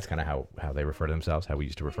 Okay. That's kind of how they refer to themselves, how we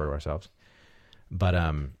used to refer to ourselves. But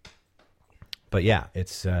yeah,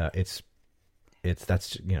 it's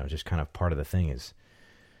that's just kind of part of the thing is,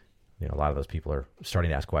 a lot of those people are starting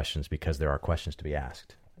to ask questions because there are questions to be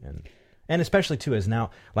asked, and especially too is now,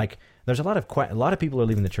 like, there's a lot of people are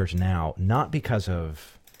leaving the church now not because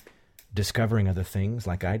of discovering other things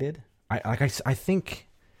like I did. I think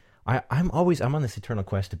I'm on this eternal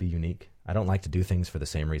quest to be unique. I don't like to do things for the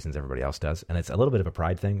same reasons everybody else does, and it's a little bit of a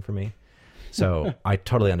pride thing for me. So I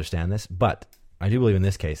totally understand this, but I do believe in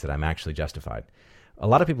this case that I'm actually justified. A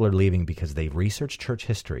lot of people are leaving because they research church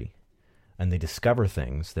history and they discover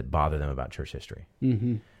things that bother them about church history.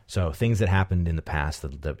 So things that happened in the past,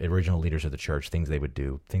 the original leaders of the church, things they would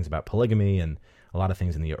do, things about polygamy and a lot of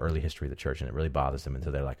things in the early history of the church, and it really bothers them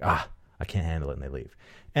until they're like, I can't handle it, and they leave.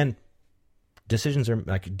 And decisions are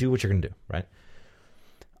like, do what you're going to do, right?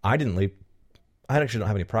 I didn't leave. I actually don't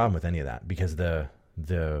have any problem with any of that, because the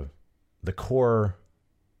core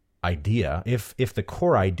idea, if the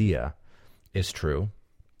core idea is true,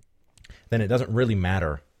 then it doesn't really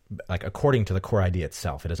matter. Like, according to the core idea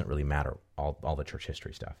itself, it doesn't really matter all the church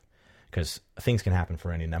history stuff, because things can happen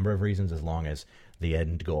for any number of reasons as long as the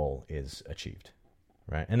end goal is achieved,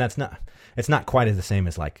 right? And it's not quite as the same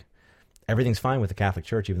as like everything's fine with the Catholic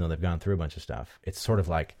Church even though they've gone through a bunch of stuff. It's sort of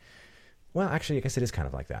like, well, actually, I guess it is kind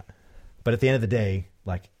of like that. But at the end of the day,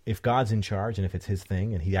 like, if God's in charge and if it's his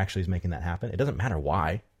thing and he actually is making that happen, it doesn't matter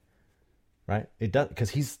why, right? It does,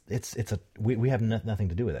 because we have nothing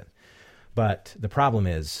to do with it. But the problem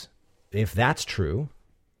is, if that's true,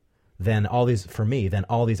 then all these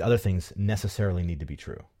other things necessarily need to be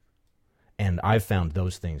true. And I've found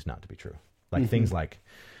those things not to be true. Like things like,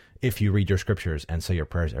 if you read your scriptures and say your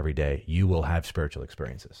prayers every day, you will have spiritual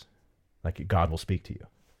experiences. Like, God will speak to you.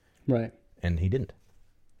 Right. And he didn't.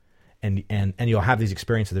 And you'll have these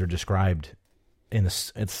experiences that are described in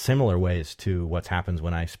similar ways to what happens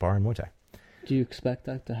when I spar in Muay Thai. Do you expect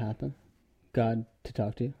that to happen? God to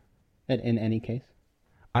talk to you? In any case?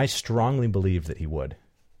 I strongly believe that he would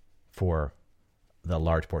for the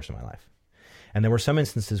large portion of my life. And there were some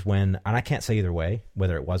instances when, and I can't say either way,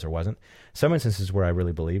 whether it was or wasn't, some instances where I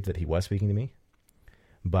really believed that he was speaking to me,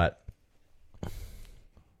 but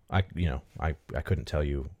I couldn't tell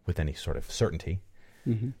you with any sort of certainty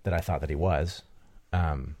that I thought that he was.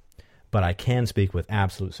 but I can speak with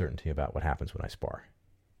absolute certainty about what happens when I spar.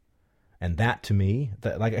 And that, to me,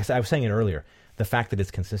 like I was saying it earlier, the fact that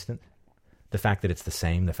it's consistent, the fact that it's the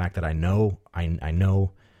same, the fact that I know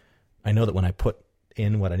that when I put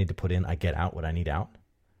in what I need to put in, I get out what I need out.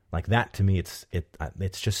 Like that, to me, it's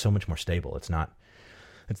just so much more stable. It's not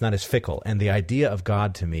as fickle. And the idea of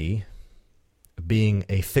God, to me, being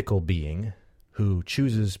a fickle being who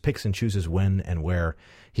picks and chooses when and where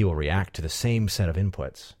he will react to the same set of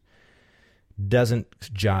inputs, doesn't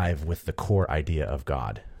jive with the core idea of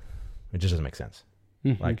God. It just doesn't make sense.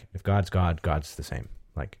 Mm-hmm. Like, if God's God, God's the same.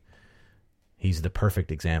 Like, he's the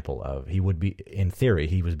perfect example of, in theory,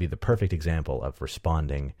 he would be the perfect example of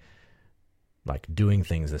responding, like doing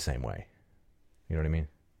things the same way. You know what I mean?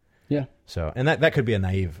 Yeah. So, and that could be a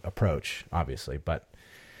naive approach, obviously, but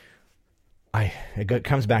it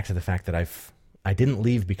comes back to the fact that I didn't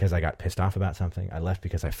leave because I got pissed off about something. I left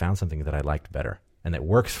because I found something that I liked better and that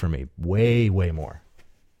works for me way, way more.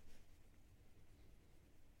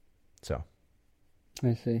 So,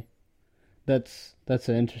 I see. That's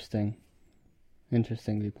an interesting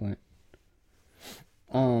viewpoint.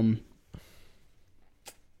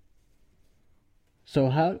 So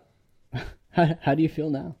how do you feel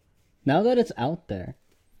now? Now that it's out there,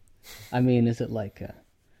 I mean, is it like a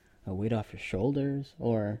weight off your shoulders,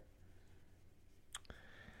 or?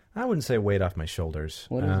 I wouldn't say weight off my shoulders.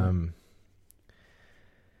 What is it?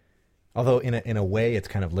 Although in a way, it's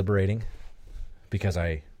kind of liberating, because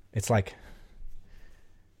it's like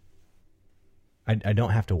I don't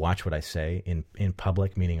have to watch what I say in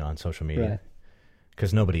public, meaning on social media,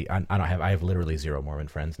 because I have literally 0 Mormon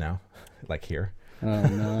friends now, like here. Oh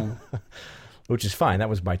no. Which is fine. That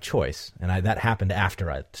was by choice, and that happened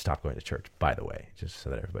after I stopped going to church. By the way, just so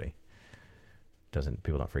that everybody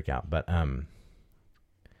people don't freak out. But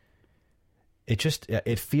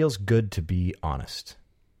it feels good to be honest.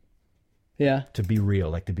 Yeah. To be real,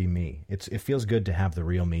 like to be me. It feels good to have the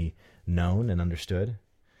real me known and understood.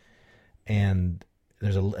 And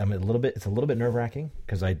it's a little bit nerve-wracking,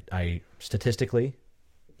 because I statistically,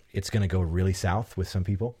 it's going to go really south with some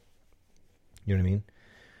people. You know what I mean?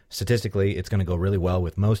 Statistically, it's going to go really well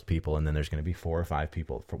with most people, and then there's going to be 4 or 5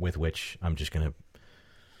 people with which it's just going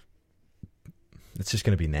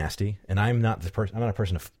to be nasty. And I'm not a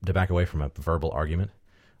person to back away from a verbal argument.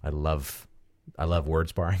 I love word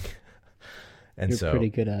sparring. And You're pretty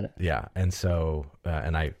good at it. Yeah. And so,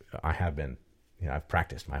 and I have been, I've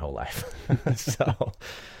practiced my whole life. So.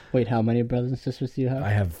 Wait, how many brothers and sisters do you have? I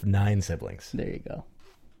have 9 siblings. There you go.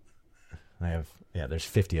 There's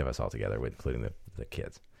 50 of us all together, including the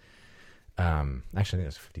kids. Actually, I think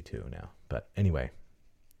there's 52 now. But anyway,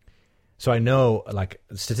 so I know, like,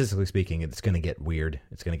 statistically speaking, it's going to get weird.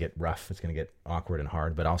 It's going to get rough. It's going to get awkward and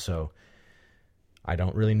hard. But also, I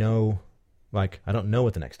don't really know. Like, I don't know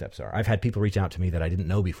what the next steps are. I've had people reach out to me that I didn't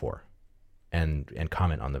know before, and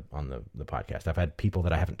comment on the podcast. I've had people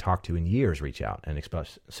that I haven't talked to in years reach out and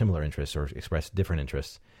express similar interests or express different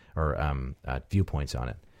interests or viewpoints on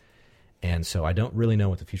it. And so I don't really know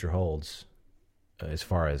what the future holds as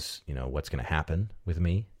far as, what's going to happen with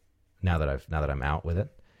me now that I'm out with it.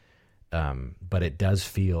 But it does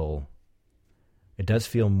feel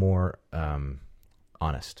more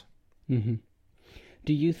honest. Mm-hmm.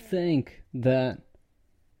 Do you think that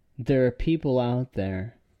there are people out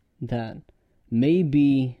there that may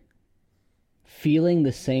be feeling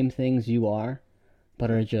the same things you are, but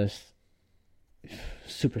are just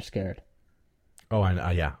super scared? Oh,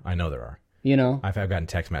 I know there are. I've gotten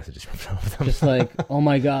text messages from some of them. Just like, oh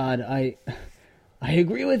my God, I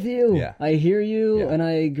agree with you. Yeah. I hear you, and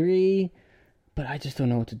I agree, but I just don't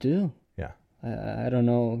know what to do. Yeah. I don't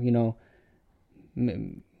know,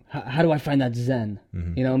 how do I find that zen?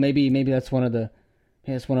 Mm-hmm. Maybe that's one of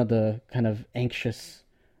the kind of anxious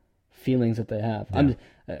feelings that they have. Yeah.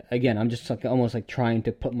 I'm just like, almost like trying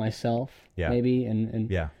to put myself maybe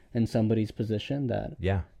in somebody's position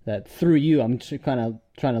that through you, I'm just kind of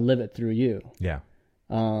trying to live it through you. Yeah.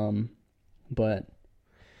 But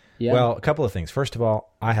yeah. Well, a couple of things. First of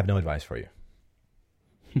all, I have no advice for you,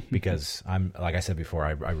 because like I said before,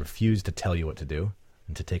 I refuse to tell you what to do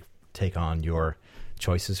and to take on your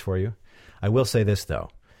choices for you. I will say this though.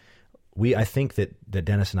 I think that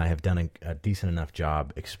Dennis and I have done a decent enough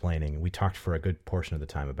job explaining. We talked for a good portion of the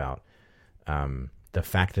time about the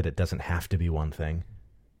fact that it doesn't have to be one thing,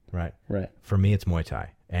 right? Right. For me, it's Muay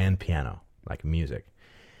Thai and piano, like music.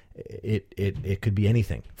 It could be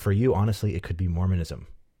anything. For you, honestly, it could be Mormonism.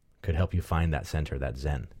 Could help you find that center, that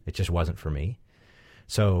Zen. It just wasn't for me.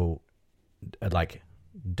 So, like,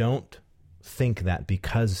 don't think that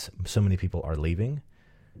because so many people are leaving,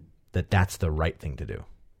 that's the right thing to do.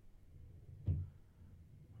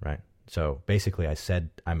 Right? So basically I said,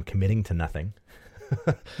 I'm committing to nothing.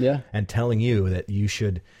 Yeah. And telling you that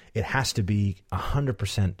it has to be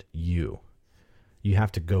 100% you. You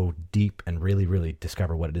have to go deep and really, really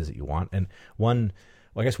discover what it is that you want. And one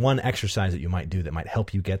exercise that you might do that might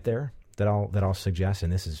help you get there that I'll suggest,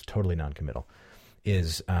 and this is totally non-committal,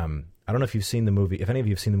 is I don't know if you've seen the movie. If any of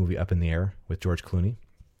you have seen the movie Up in the Air with George Clooney,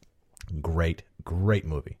 great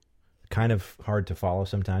movie. Kind of hard to follow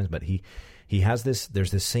sometimes, but he has this.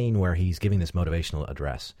 There's this scene where he's giving this motivational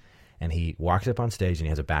address, and he walks up on stage and he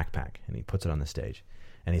has a backpack and he puts it on the stage,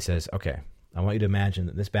 and he says, "Okay, I want you to imagine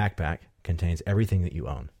that this backpack contains everything that you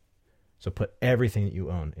own. So put everything that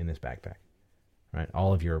you own in this backpack, right?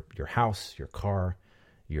 All of your house, your car,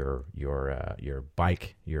 your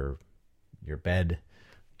bike, your bed,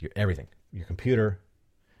 your everything, your computer,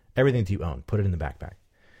 everything that you own. Put it in the backpack,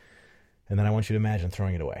 and then I want you to imagine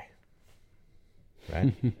throwing it away,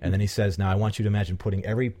 right? And then he says, now I want you to imagine putting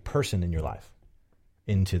every person in your life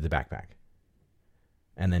into the backpack,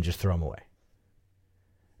 and then just throw them away.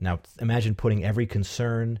 Now imagine putting every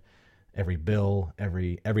concern, every bill,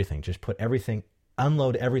 everything. Just put everything,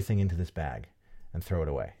 unload everything into this bag and throw it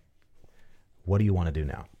away. What do you want to do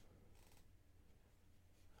now?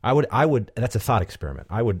 I would. That's a thought experiment.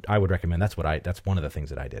 I would recommend. That's one of the things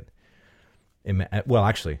that I did. Well,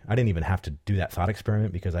 actually, I didn't even have to do that thought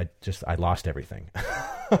experiment because I lost everything.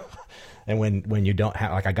 And when you don't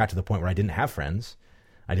have, like, I got to the point where I didn't have friends,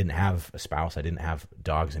 I didn't have a spouse, I didn't have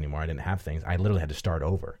dogs anymore, I didn't have things. I literally had to start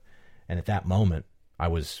over. And at that moment, it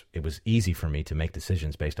was easy for me to make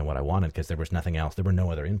decisions based on what I wanted because there was nothing else. There were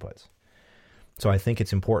no other inputs. So I think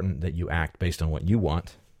it's important that you act based on what you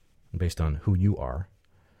want, based on who you are,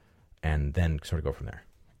 and then sort of go from there.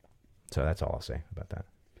 So that's all I'll say about that.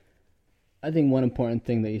 I think one important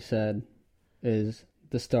thing that you said is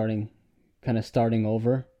the starting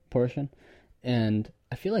over portion. And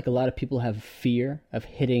I feel like a lot of people have fear of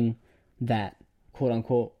hitting that quote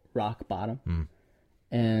unquote rock bottom. Mm.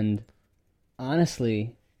 And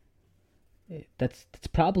honestly, that's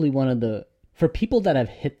probably one of for people that have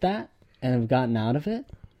hit that and have gotten out of it,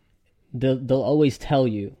 they'll always tell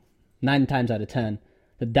you 9 times out of 10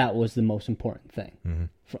 that was the most important thing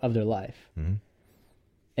of their life. Mm-hmm.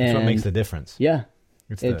 That's what makes the difference. Yeah.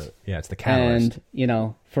 It's the catalyst.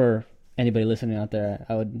 And, for anybody listening out there,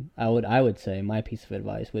 I would say my piece of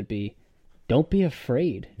advice would be, don't be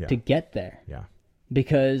afraid to get there. Yeah.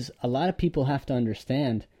 Because a lot of people have to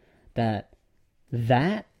understand that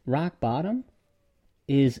rock bottom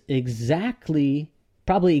is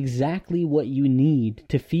probably exactly what you need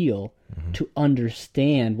to feel to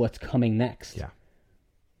understand what's coming next. Yeah.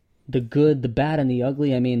 The good, the bad, and the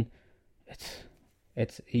ugly. I mean,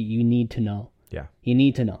 you need to know. Yeah. You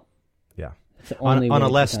need to know. Yeah. On a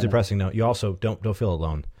less depressing note, you also don't feel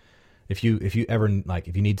alone. If you ever, like,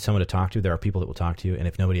 if you need someone to talk to, there are people that will talk to you. And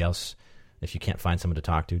if nobody else, if you can't find someone to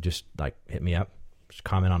talk to, just like hit me up, just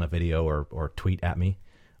comment on a video or tweet at me.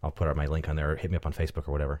 I'll put my link on there, or hit me up on Facebook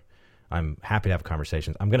or whatever. I'm happy to have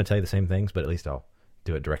conversations. I'm going to tell you the same things, but at least I'll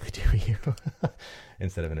do it directly to you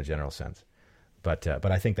instead of in a general sense. But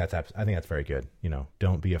I think that's very good.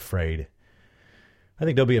 Don't be afraid. I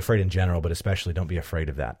think don't be afraid in general, but especially don't be afraid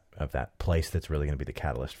of that place that's really going to be the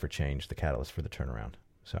catalyst for change, the catalyst for the turnaround.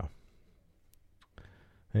 So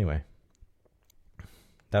anyway,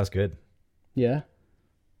 that was good. Yeah.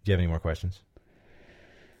 Do you have any more questions?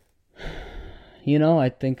 I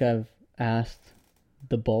think I've asked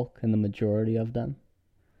the bulk and the majority of them.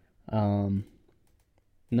 No,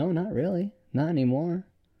 not really. Not anymore.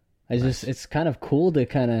 It's kind of cool to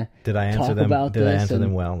kind of Did I answer them? Did I answer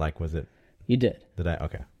them well? Like, was it? You did. Did I?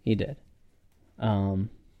 Okay. You did.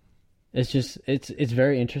 It's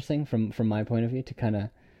very interesting from my point of view to kind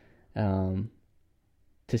of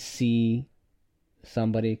to see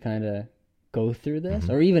somebody kind of go through this,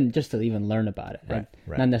 or even just to even learn about it. Right.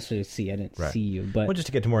 Not necessarily see. I didn't see you, but just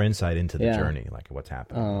to get more insight into the journey, like what's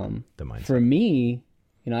happening, the mindset. For me,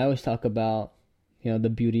 I always talk about the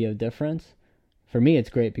beauty of difference. For me, it's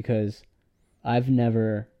great because I've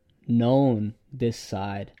never known this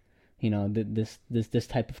side, this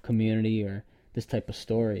type of community or this type of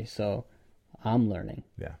story. So I'm learning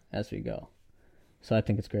as we go. So I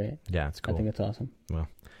think it's great. Yeah, it's cool. I think it's awesome.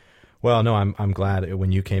 Well, no, I'm glad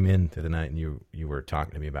when you came in the night and you were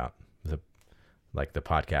talking to me about the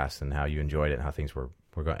podcast and how you enjoyed it and how things were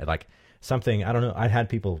going. Like something, I don't know, I'd had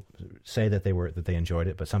people say that they enjoyed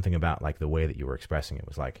it, but something about like the way that you were expressing it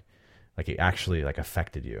was like it actually like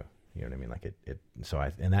affected you. You know what I mean? Like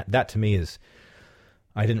that to me is,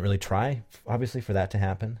 I didn't really try obviously for that to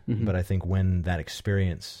happen, but I think when that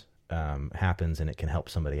experience happens and it can help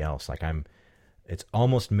somebody else, like It's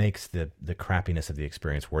almost makes the crappiness of the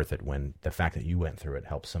experience worth it when the fact that you went through it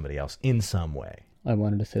helps somebody else in some way. I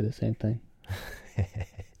wanted to say the same thing.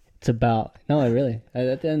 It's about no, really.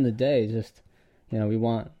 At the end of the day, it's just we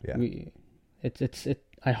want. Yeah.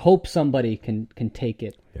 I hope somebody can take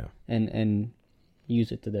it. Yeah. And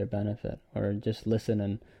use it to their benefit, or just listen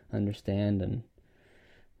and understand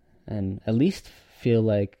and at least feel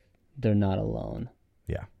like they're not alone.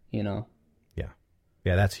 Yeah. Yeah.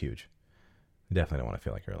 Yeah, that's huge. You definitely don't want to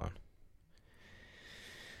feel like you're alone.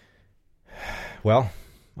 Well,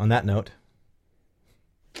 on that note,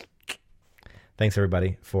 thanks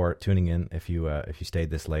everybody for tuning in. If you stayed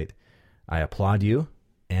this late, I applaud you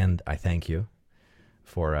and I thank you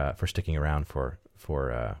for sticking around for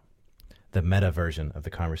the meta version of the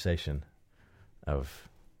conversation of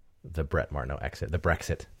the Brett Martineau exit, the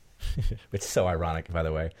Brexit. It's so ironic, by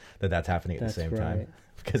the way, that that's happening at the same time,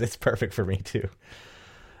 because it's perfect for me too.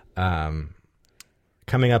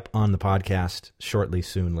 Coming up on the podcast shortly,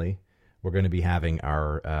 soonly, we're going to be having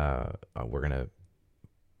we're going to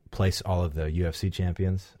place all of the UFC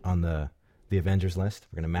champions on the Avengers list.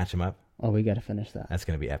 We're going to match them up. Oh, we got to finish that. That's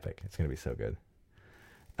going to be epic. It's going to be so good.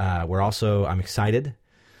 I'm excited.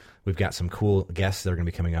 We've got some cool guests that are going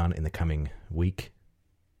to be coming on in the coming week-ish.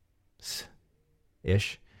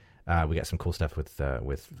 We got some cool stuff with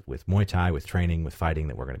Muay Thai, with training, with fighting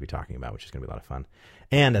that we're going to be talking about, which is going to be a lot of fun.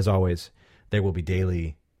 And as always, there will be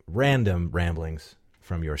daily random ramblings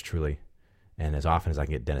from yours truly. And as often as I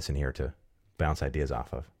can get Dennis in here to bounce ideas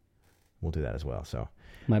off of, we'll do that as well. So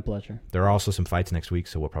my pleasure. There are also some fights next week,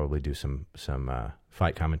 so we'll probably do some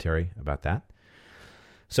fight commentary about that.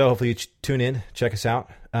 So hopefully you tune in, check us out.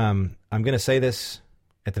 I'm going to say this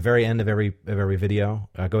at the very end of every video.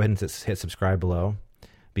 Go ahead and hit subscribe below,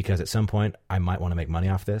 because at some point I might want to make money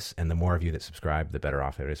off this, and the more of you that subscribe, the better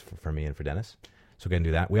off it is for me and for Dennis. So go ahead and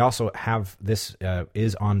do that. We also have this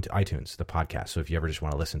is on iTunes, the podcast. So if you ever just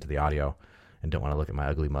want to listen to the audio and don't want to look at my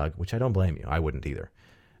ugly mug, which I don't blame you, I wouldn't either.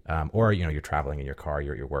 Or you're traveling in your car,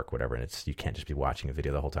 you're at your work, whatever, and you can't just be watching a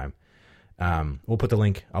video the whole time. I'll put the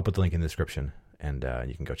link in the description, and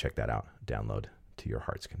you can go check that out. Download to your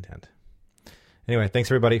heart's content. Anyway,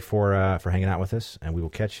 thanks everybody for hanging out with us, and we will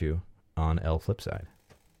catch you on El Flipside.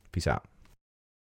 Peace out.